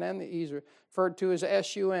 S-O-N, and He's referred to as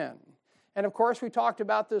S-U-N. And of course, we talked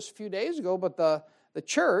about this a few days ago, but the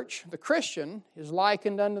church, the Christian, is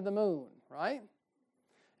likened unto the moon, right?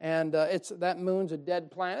 And that moon's a dead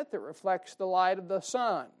planet that reflects the light of the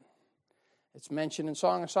sun. It's mentioned in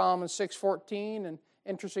Song of Solomon 6:14, and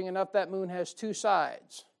interesting enough, that moon has 2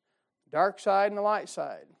 sides, dark side and the light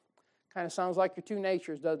side. Kind of sounds like your 2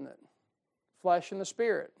 natures, doesn't it? Flesh and the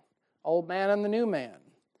spirit, old man and the new man.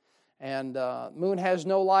 And moon has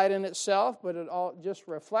no light in itself, but it all just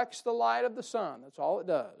reflects the light of the sun. That's all it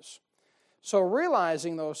does. So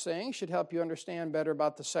realizing those things should help you understand better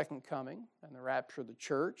about the second coming and the rapture of the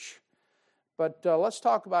church. But let's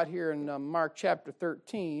talk about here in Mark chapter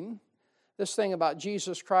 13, this thing about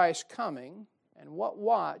Jesus Christ coming and what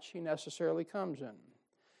watch He necessarily comes in.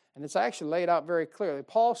 And it's actually laid out very clearly.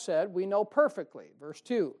 Paul said, we know perfectly, verse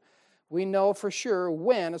 2, we know for sure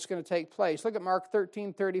when it's going to take place. Look at Mark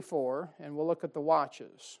 13:34, and we'll look at the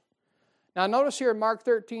watches. Now notice here in Mark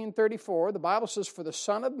 13:34, the Bible says, "For the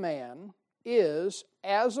Son of Man is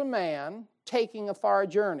as a man taking a far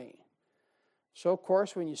journey." So, of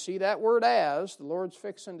course, when you see that word "as," the Lord's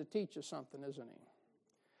fixing to teach us something, isn't He?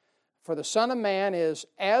 "For the Son of Man is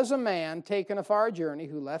as a man taking a far journey,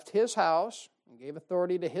 who left his house and gave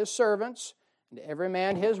authority to his servants, and to every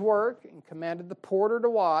man his work, and commanded the porter to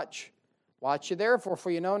watch. Watch ye therefore, for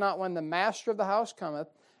you know not when the master of the house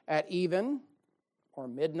cometh, at even, or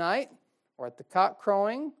midnight, or at the cock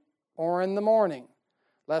crowing, or in the morning,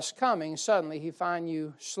 lest coming suddenly He find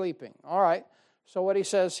you sleeping." All right, so what he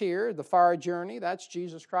says here, the far journey, that's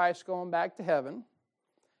Jesus Christ going back to heaven.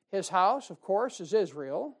 His house, of course, is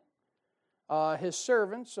Israel. His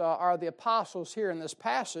servants are the apostles here in this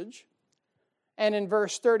passage. And in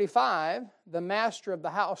verse 35, the master of the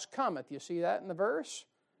house cometh. You see that in the verse?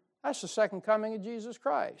 That's the second coming of Jesus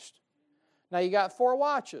Christ. Now you got 4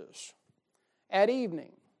 watches at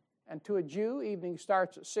evening. And to a Jew, evening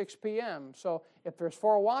starts at 6 p.m. So if there's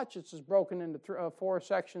 4 watches, it's broken into 4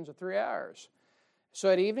 sections of 3 hours.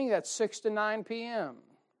 So at evening, that's 6 to 9 p.m.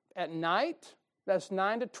 At night, that's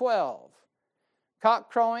 9 to 12.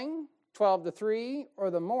 Cock crowing, 12 to 3,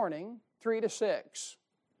 or the morning, 3 to 6.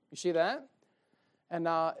 You see that? And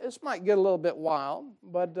this might get a little bit wild,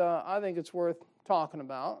 but I think it's worth talking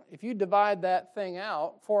about. If you divide that thing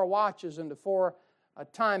out, 4 watches into 4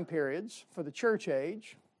 time periods for the church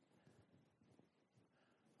age,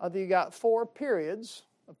 you got 4 periods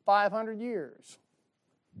of 500 years.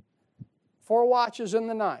 4 watches in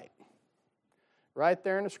the night, right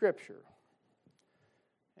there in the Scripture.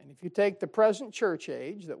 And if you take the present church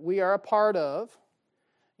age that we are a part of,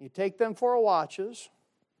 you take them 4 watches,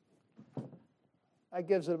 that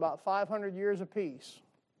gives it about 500 years apiece.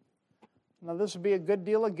 Now this would be a good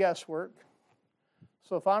deal of guesswork,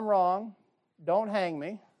 so if I'm wrong, don't hang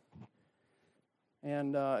me.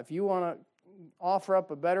 And if you want to offer up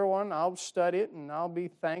a better one, I'll study it, and I'll be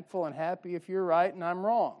thankful and happy if you're right and I'm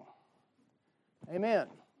wrong. Amen.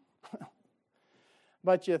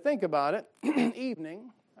 But you think about it,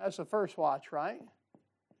 evening, that's the first watch, right?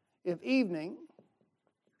 If evening,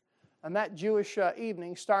 and that Jewish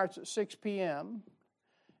evening starts at 6 p.m.,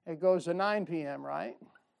 it goes to 9 p.m., right?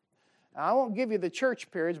 Now, I won't give you the church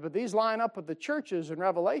periods, but these line up with the churches in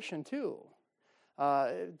Revelation too.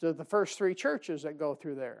 The first 3 churches that go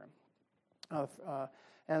through there.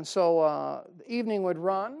 And so the evening would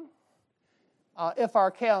run if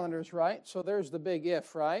our calendar's right. So there's the big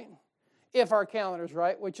if, right? If our calendar's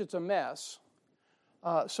right, which it's a mess.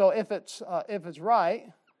 So if it's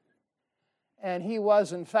right, and he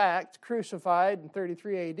was in fact crucified in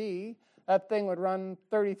 33 A.D., that thing would run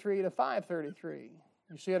 33 to 533.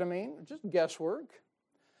 You see what I mean? Just guesswork.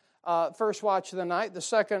 First watch of the night. The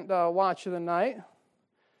second watch of the night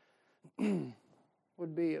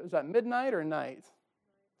would be, was that midnight or night?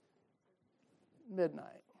 Midnight.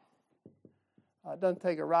 It doesn't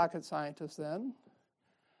take a rocket scientist then.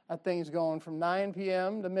 That thing's going from 9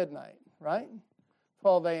 p.m. to midnight, right?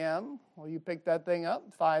 12 a.m. Well, you pick that thing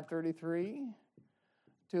up, 533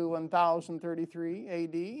 to 1033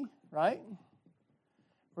 A.D., right?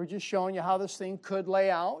 We're just showing you how this thing could lay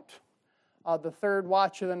out. The third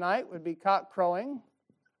watch of the night would be cock crowing.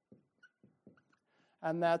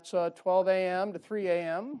 And that's 12 a.m. to 3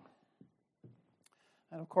 a.m.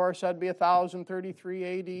 And, of course, that'd be 1033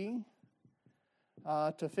 A.D.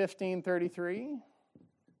 To 1533.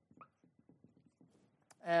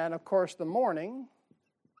 And, of course, the morning,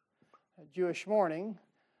 Jewish morning,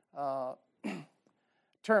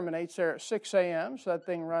 terminates there at 6 a.m. So that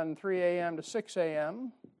thing run 3 a.m. to 6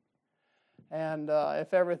 a.m. And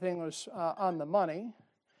if everything was on the money,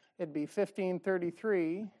 it'd be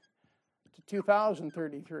 1533 to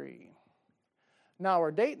 2033. Now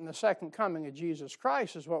we're dating the second coming of Jesus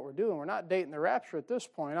Christ is what we're doing. We're not dating the rapture at this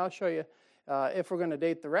point. I'll show you if we're going to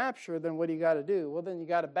date the rapture, then what do you got to do? Well, then you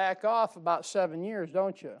got to back off about 7 years,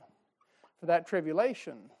 don't you, for that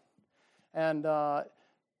tribulation. And,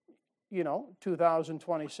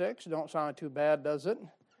 2026, don't sound too bad, does it?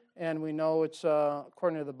 And we know it's,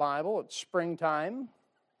 according to the Bible, it's springtime.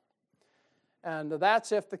 And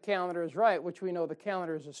that's if the calendar is right, which we know the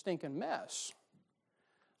calendar is a stinking mess.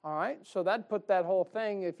 All right, so that'd put that whole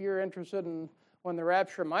thing, if you're interested in when the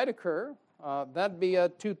rapture might occur, that'd be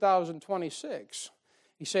 2026.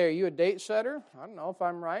 You say, are you a date setter? I don't know if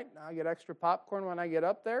I'm right. I'll get extra popcorn when I get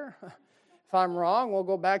up there. If I'm wrong, we'll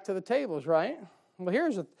go back to the tables, right? Well,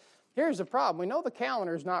 here's the problem. We know the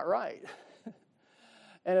calendar's not right.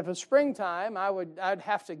 And if it's springtime, I'd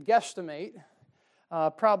have to guesstimate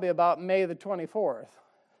probably about May the 24th.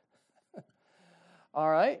 All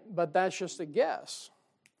right, but that's just a guess.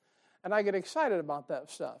 And I get excited about that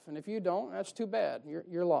stuff. And if you don't, that's too bad.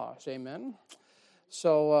 You're lost. Amen.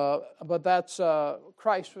 So, but that's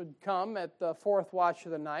Christ would come at the fourth watch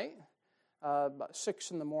of the night, about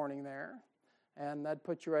 6 in the morning there. And that'd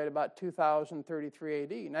put you right about 2033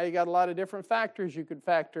 A.D. Now, you got a lot of different factors you could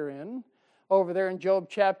factor in. Over there in Job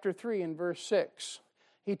chapter 3 and verse 6,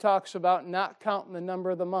 he talks about not counting the number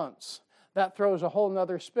of the months. That throws a whole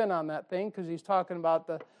other spin on that thing because he's talking about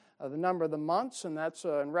the number of the months, and that's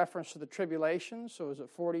in reference to the tribulation. So is it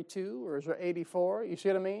 42 or is it 84? You see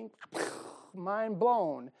what I mean? Mind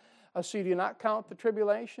blown. So do you not count the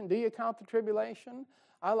tribulation? Do you count the tribulation?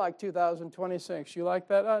 I like 2026. You like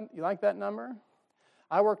that? You like that number?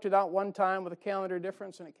 I worked it out one time with a calendar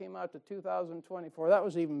difference, and it came out to 2024. That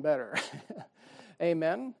was even better.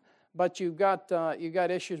 Amen. But you've got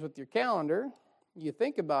issues with your calendar. You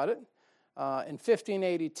think about it. In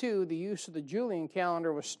 1582, the use of the Julian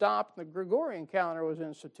calendar was stopped, and the Gregorian calendar was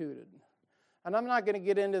instituted. And I'm not going to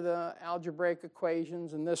get into the algebraic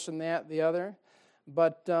equations and this and that, the other.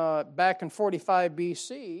 But back in 45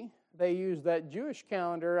 B.C., they used that Jewish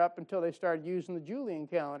calendar up until they started using the Julian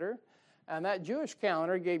calendar. And that Jewish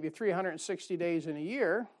calendar gave you 360 days in a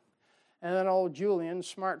year. And then old Julian,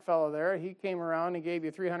 smart fellow there, he came around and gave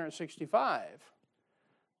you 365.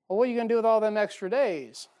 Well, what are you going to do with all them extra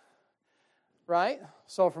days? Right?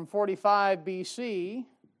 So from 45 B.C.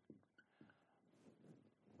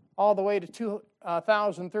 all the way to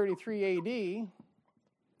 2033 A.D.,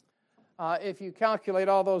 if you calculate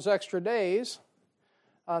all those extra days,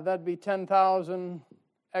 that'd be 10,000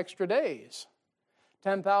 extra days.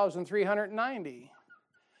 10,390.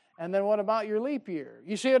 And then what about your leap year?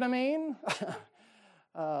 You see what I mean?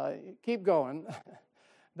 Keep going.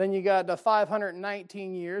 Then you got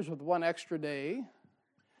 519 years with one extra day,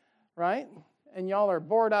 right? And y'all are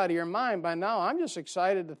bored out of your mind by now. I'm just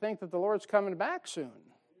excited to think that the Lord's coming back soon.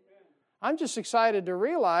 I'm just excited to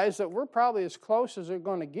realize that we're probably as close as we're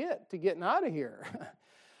going to get to getting out of here.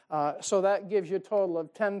 So that gives you a total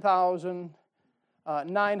of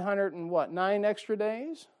 10,909 extra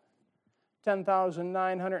days.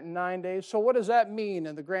 10,909 days. So what does that mean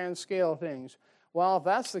in the grand scale of things? Well, if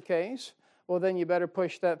that's the case, well, then you better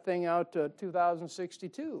push that thing out to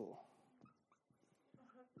 2062.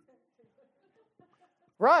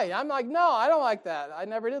 Right. I'm like, no, I don't like that. I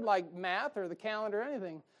never did like math or the calendar or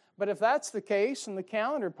anything. But if that's the case and the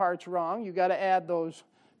calendar part's wrong, you got to add those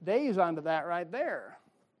days onto that right there.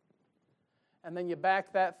 And then you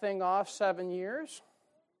back that thing off 7 years.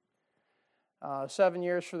 7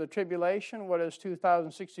 years for the tribulation. What is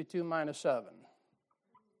 2062 minus 7?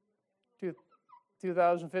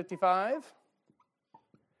 2055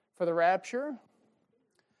 for the rapture.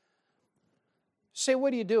 Say,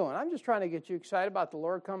 what are you doing? I'm just trying to get you excited about the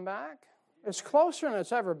Lord come back. It's closer than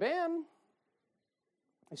it's ever been.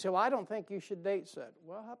 You say, well, I don't think you should date set.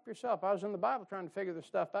 Well, help yourself. I was in the Bible trying to figure this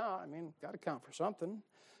stuff out. I mean, got to count for something.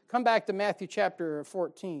 Come back to Matthew chapter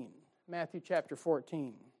 14. Matthew chapter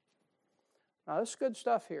 14. Now, this is good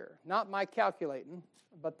stuff here. Not my calculating,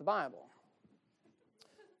 but the Bible.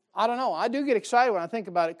 I don't know. I do get excited when I think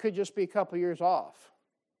about it. It could just be a couple years off.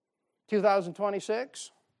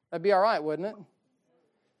 2026? That'd be all right, wouldn't it?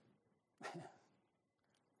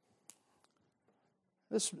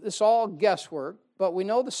 This all guesswork, but we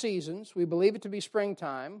know the seasons. We believe it to be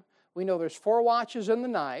springtime. We know there's 4 watches in the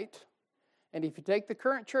night. And if you take the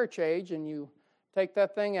current church age and you take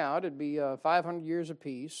that thing out, it'd be 500 years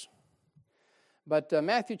apiece. But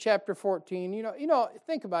Matthew chapter 14,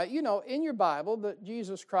 think about it. In your Bible that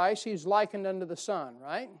Jesus Christ, He's likened unto the sun,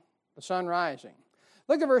 right? The sun rising.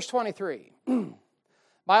 Look at verse 23.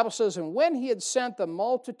 Bible says, and when He had sent the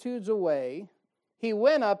multitudes away, He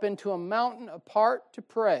went up into a mountain apart to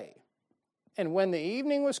pray. And when the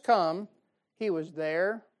evening was come, He was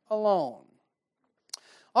there alone.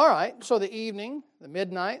 All right, so the evening, the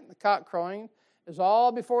midnight, the cock crowing is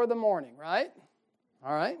all before the morning, right?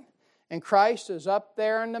 All right. And Christ is up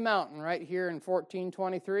there in the mountain right here in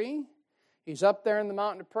 14:23. He's up there in the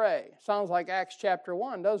mountain to pray. Sounds like Acts chapter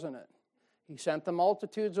 1, doesn't it? He sent the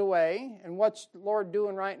multitudes away. And what's the Lord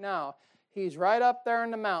doing right now? He's right up there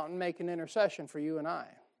in the mountain making intercession for you and I.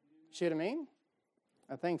 See what I mean?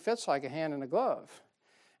 That thing fits like a hand in a glove.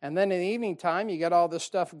 And then in the evening time, you got all this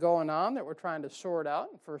stuff going on that we're trying to sort out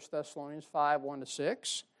in 1 Thessalonians 5,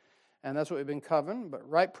 1-6. And that's what we've been covering. But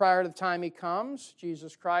right prior to the time He comes,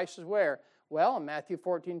 Jesus Christ is where? Well, in Matthew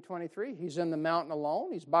 14:23, He's in the mountain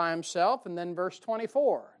alone. He's by Himself. And then verse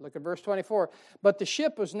 24. Look at verse 24. But the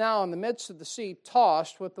ship was now in the midst of the sea,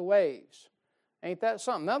 tossed with the waves. Ain't that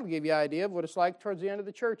something? That'll give you an idea of what it's like towards the end of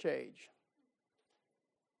the church age.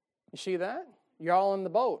 You see that? You're all in the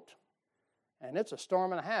boat. And it's a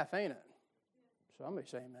storm and a half, ain't it? Somebody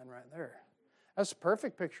say amen right there. That's a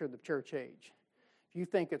perfect picture of the church age. If you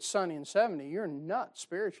think it's sunny and 70, you're nuts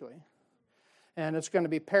spiritually. And it's going to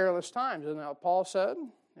be perilous times. Isn't that what Paul said?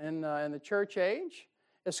 In the church age,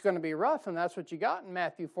 it's going to be rough, and that's what you got in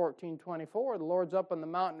Matthew 14:24. The Lord's up on the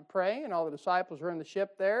mountain to pray, and all the disciples are in the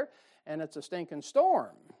ship there, and it's a stinking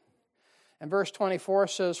storm. And verse 24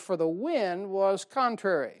 says, for the wind was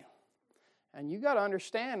contrary. And you got to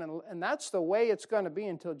understand, and that's the way it's going to be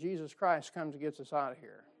until Jesus Christ comes and gets us out of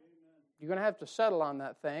here. You're going to have to settle on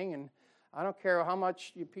that thing, and I don't care how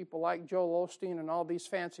much you people like Joel Osteen and all these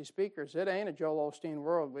fancy speakers. It ain't a Joel Osteen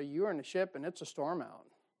world, but you're in the ship and it's a storm out.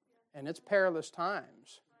 And it's perilous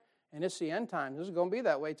times. And it's the end times. This is going to be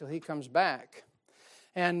that way till He comes back.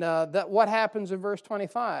 And what happens in verse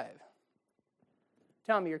 25?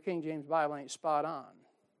 Tell me your King James Bible ain't spot on.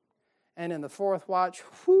 And in the fourth watch,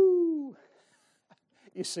 whoo!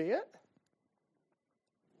 You see it?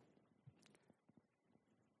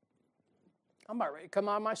 I'm about ready to come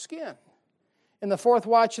out of my skin. In the fourth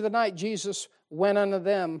watch of the night, Jesus went unto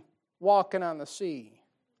them walking on the sea.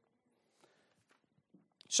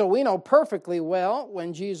 So we know perfectly well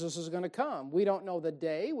when Jesus is going to come. We don't know the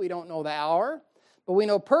day, we don't know the hour, but we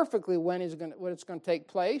know perfectly when it's going to take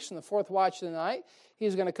place. In the fourth watch of the night,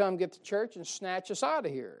 He's going to come get the church and snatch us out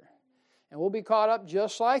of here. And we'll be caught up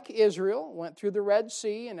just like Israel went through the Red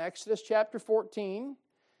Sea in Exodus chapter 14,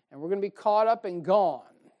 and we're going to be caught up and gone.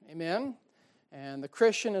 Amen? And the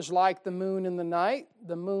Christian is like the moon in the night.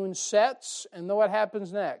 The moon sets, and know what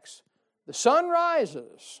happens next? The sun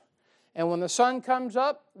rises. And when the sun comes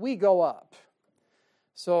up, we go up.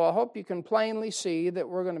 So I hope you can plainly see that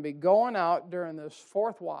we're going to be going out during this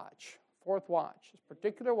fourth watch, this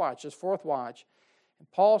particular watch, this fourth watch. And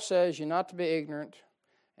Paul says you're not to be ignorant,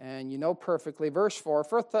 and you know perfectly. Verse 4,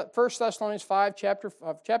 1 Thessalonians 5,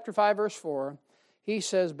 chapter 5, verse 4, he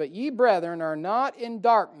says, but ye, brethren, are not in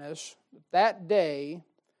darkness, that day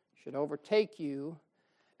should overtake you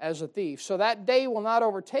as a thief. So that day will not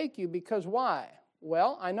overtake you because why?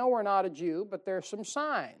 Well, I know we're not a Jew, but there's some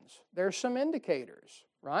signs. There's some indicators,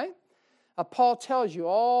 right? Paul tells you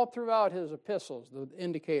all throughout his epistles, the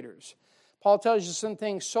indicators. Paul tells you some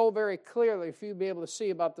things so very clearly for you to be able to see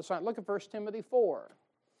about the sign. Look at 1 Timothy 4.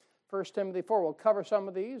 1 Timothy 4. We'll cover some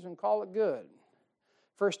of these and call it good.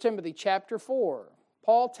 1 Timothy chapter 4.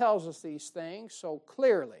 Paul tells us these things so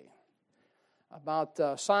clearly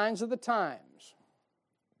about signs of the times.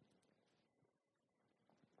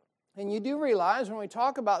 And you do realize when we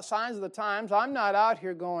talk about signs of the times, I'm not out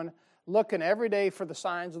here looking every day for the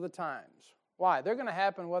signs of the times. Why? They're going to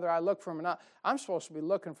happen whether I look for them or not. I'm supposed to be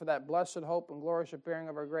looking for that blessed hope and glorious appearing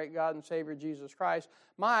of our great God and Savior Jesus Christ.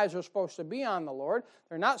 My eyes are supposed to be on the Lord.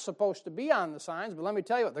 They're not supposed to be on the signs, but let me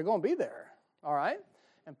tell you what, they're going to be there. All right?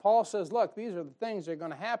 And Paul says, look, these are the things that are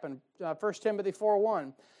going to happen. 1 Timothy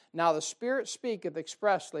 4:1. Now the Spirit speaketh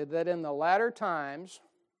expressly that in the latter times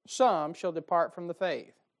some shall depart from the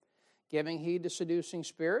faith, giving heed to seducing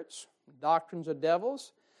spirits, doctrines of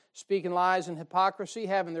devils, speaking lies and hypocrisy,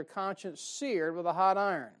 having their conscience seared with a hot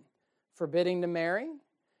iron, forbidding to marry,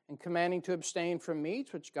 and commanding to abstain from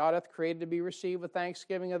meats, which God hath created to be received with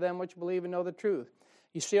thanksgiving of them which believe and know the truth.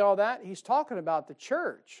 You see all that? He's talking about the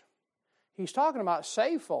church. He's talking about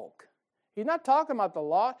saved folk. He's not talking about the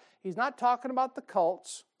law. He's not talking about the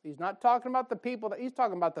cults. He's not talking about the people. He's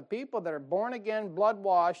talking about the people that are born again,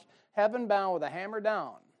 blood-washed, heaven-bound with a hammer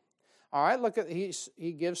down. All right, look at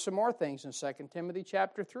he gives some more things in 2 Timothy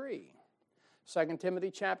chapter 3. 2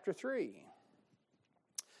 Timothy chapter 3,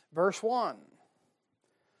 verse 1.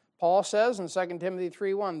 Paul says in 2 Timothy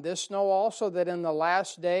 3:1, this know also that in the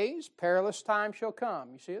last days perilous times shall come.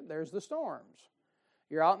 You see it? There's the storms.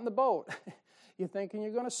 You're out in the boat. You're thinking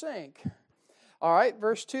you're going to sink. All right,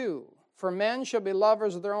 verse 2. For men shall be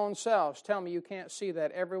lovers of their own selves. Tell me you can't see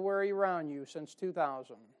that everywhere around you since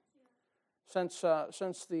 2000.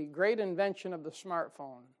 Since the great invention of the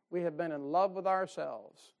smartphone, we have been in love with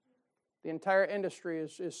ourselves. The entire industry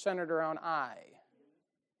is centered around I.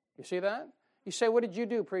 You see that? You say, what did you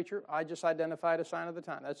do, preacher? I just identified a sign of the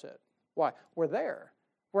time. That's it. Why? We're there.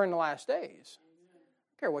 We're in the last days. I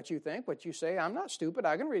don't care what you think, what you say. I'm not stupid.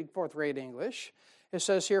 I can read fourth-rate English. It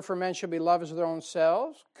says here, for men shall be lovers of their own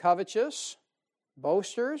selves, covetous,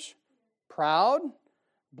 boasters, proud,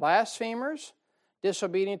 blasphemers,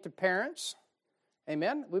 disobedient to parents.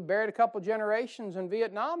 Amen. We buried a couple generations in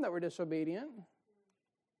Vietnam that were disobedient.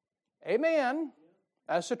 Amen.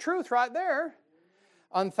 That's the truth right there.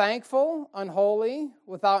 Unthankful, unholy,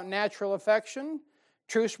 without natural affection,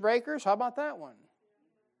 truce breakers. How about that one?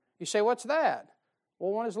 You say, what's that?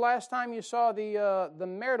 Well, when was the last time you saw the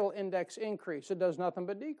marital index increase? It does nothing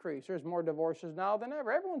but decrease. There's more divorces now than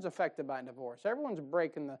ever. Everyone's affected by divorce. Everyone's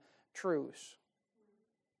breaking the truce.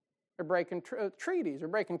 They're breaking treaties. They're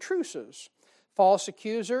breaking truces. False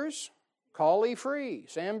accusers, call ye free.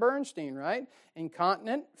 Sam Bernstein, right?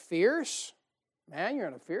 Incontinent, fierce. Man, you're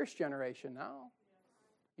in a fierce generation now.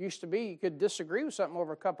 Used to be you could disagree with something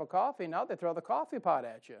over a cup of coffee. Now they throw the coffee pot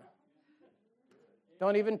at you.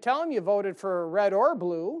 Don't even tell them you voted for red or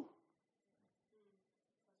blue.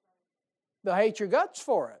 They'll hate your guts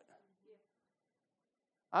for it.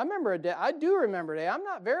 I do remember a day, I'm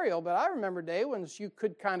not very old, but I remember a day when you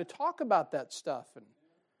could kind of talk about that stuff. And,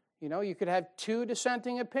 you could have two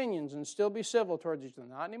dissenting opinions and still be civil towards each other.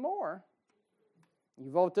 Not anymore.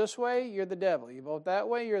 You vote this way, you're the devil. You vote that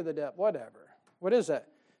way, you're the devil. Whatever. What is that?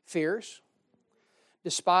 Fierce.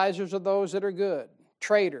 Despisers of those that are good.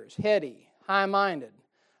 Traitors. Heady. High-minded.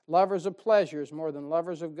 Lovers of pleasures more than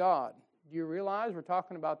lovers of God. Do you realize we're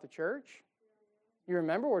talking about the church? You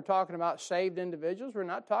remember we're talking about saved individuals. We're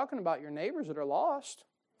not talking about your neighbors that are lost.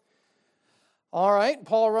 All right,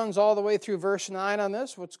 Paul runs all the way through verse 9 on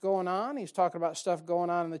this. What's going on? He's talking about stuff going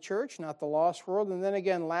on in the church, not the lost world. And then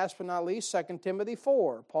again, last but not least, 2 Timothy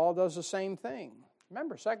 4. Paul does the same thing.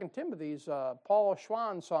 Remember, 2 Timothy's Paul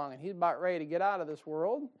Schwann song, and he's about ready to get out of this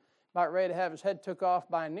world, about ready to have his head took off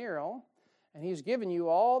by Nero. And he's given you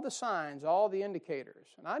all the signs, all the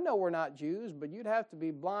indicators. And I know we're not Jews, but you'd have to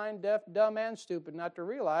be blind, deaf, dumb, and stupid not to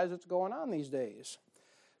realize what's going on these days.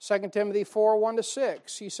 2 Timothy 4,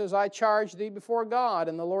 1-6, he says, I charge thee before God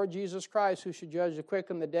and the Lord Jesus Christ, who should judge the quick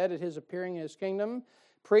and the dead at his appearing in his kingdom.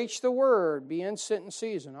 Preach the word, be instant in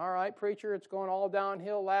season. All right, preacher, it's going all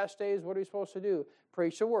downhill, last days, what are we supposed to do?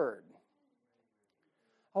 Preach the word.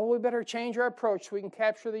 Oh, we better change our approach so we can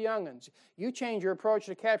capture the young'uns. You change your approach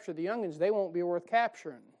to capture the young'uns, they won't be worth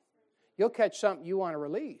capturing. You'll catch something you want to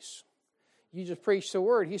release. You just preach the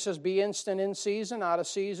word. He says, be instant in season, out of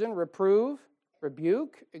season, reprove,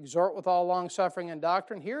 rebuke, exhort with all longsuffering and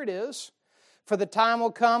doctrine. Here it is. For the time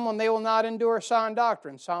will come when they will not endure sound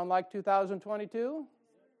doctrine. Sound like 2022?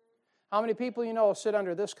 How many people you know will sit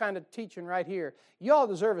under this kind of teaching right here? You all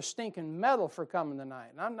deserve a stinking medal for coming tonight.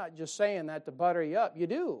 And I'm not just saying that to butter you up. You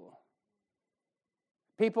do.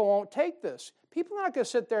 People won't take this. People are not going to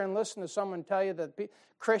sit there and listen to someone tell you that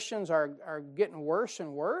Christians are getting worse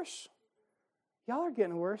and worse. Y'all are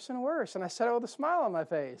getting worse and worse. And I said it with a smile on my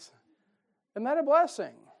face. Isn't that a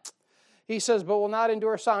blessing? He says, but will not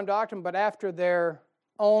endure sound doctrine, but after their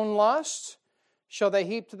own lusts shall they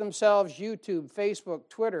heap to themselves YouTube, Facebook,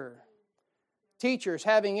 Twitter, teachers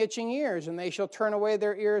having itching ears, and they shall turn away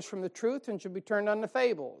their ears from the truth and shall be turned unto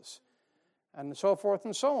fables, and so forth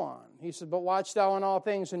and so on. He says, but watch thou in all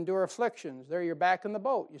things, endure afflictions. There you're back in the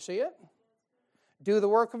boat. You see it? Do the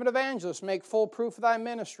work of an evangelist. Make full proof of thy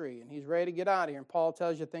ministry. And he's ready to get out of here. And Paul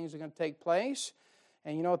tells you things are going to take place.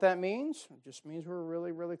 And you know what that means? It just means we're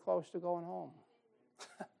really, really close to going home.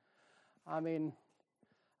 I mean,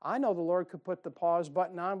 I know the Lord could put the pause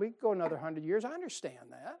button on. We could go another 100 years. I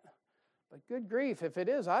understand that. But good grief, if it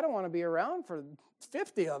is, I don't want to be around for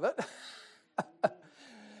 50 of it.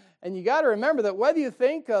 And you got to remember that whether you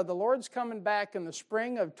think the Lord's coming back in the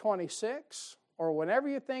spring of 26 or whenever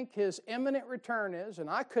you think His imminent return is, and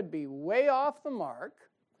I could be way off the mark,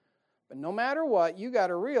 but no matter what, you got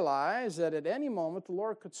to realize that at any moment the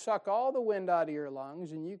Lord could suck all the wind out of your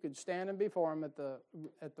lungs and you could stand before Him at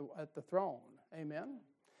the throne. Amen?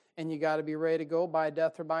 And you got to be ready to go by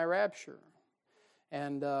death or by rapture.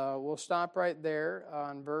 And we'll stop right there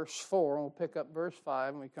on verse 4, and we'll pick up verse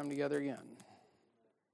 5 when we come together again.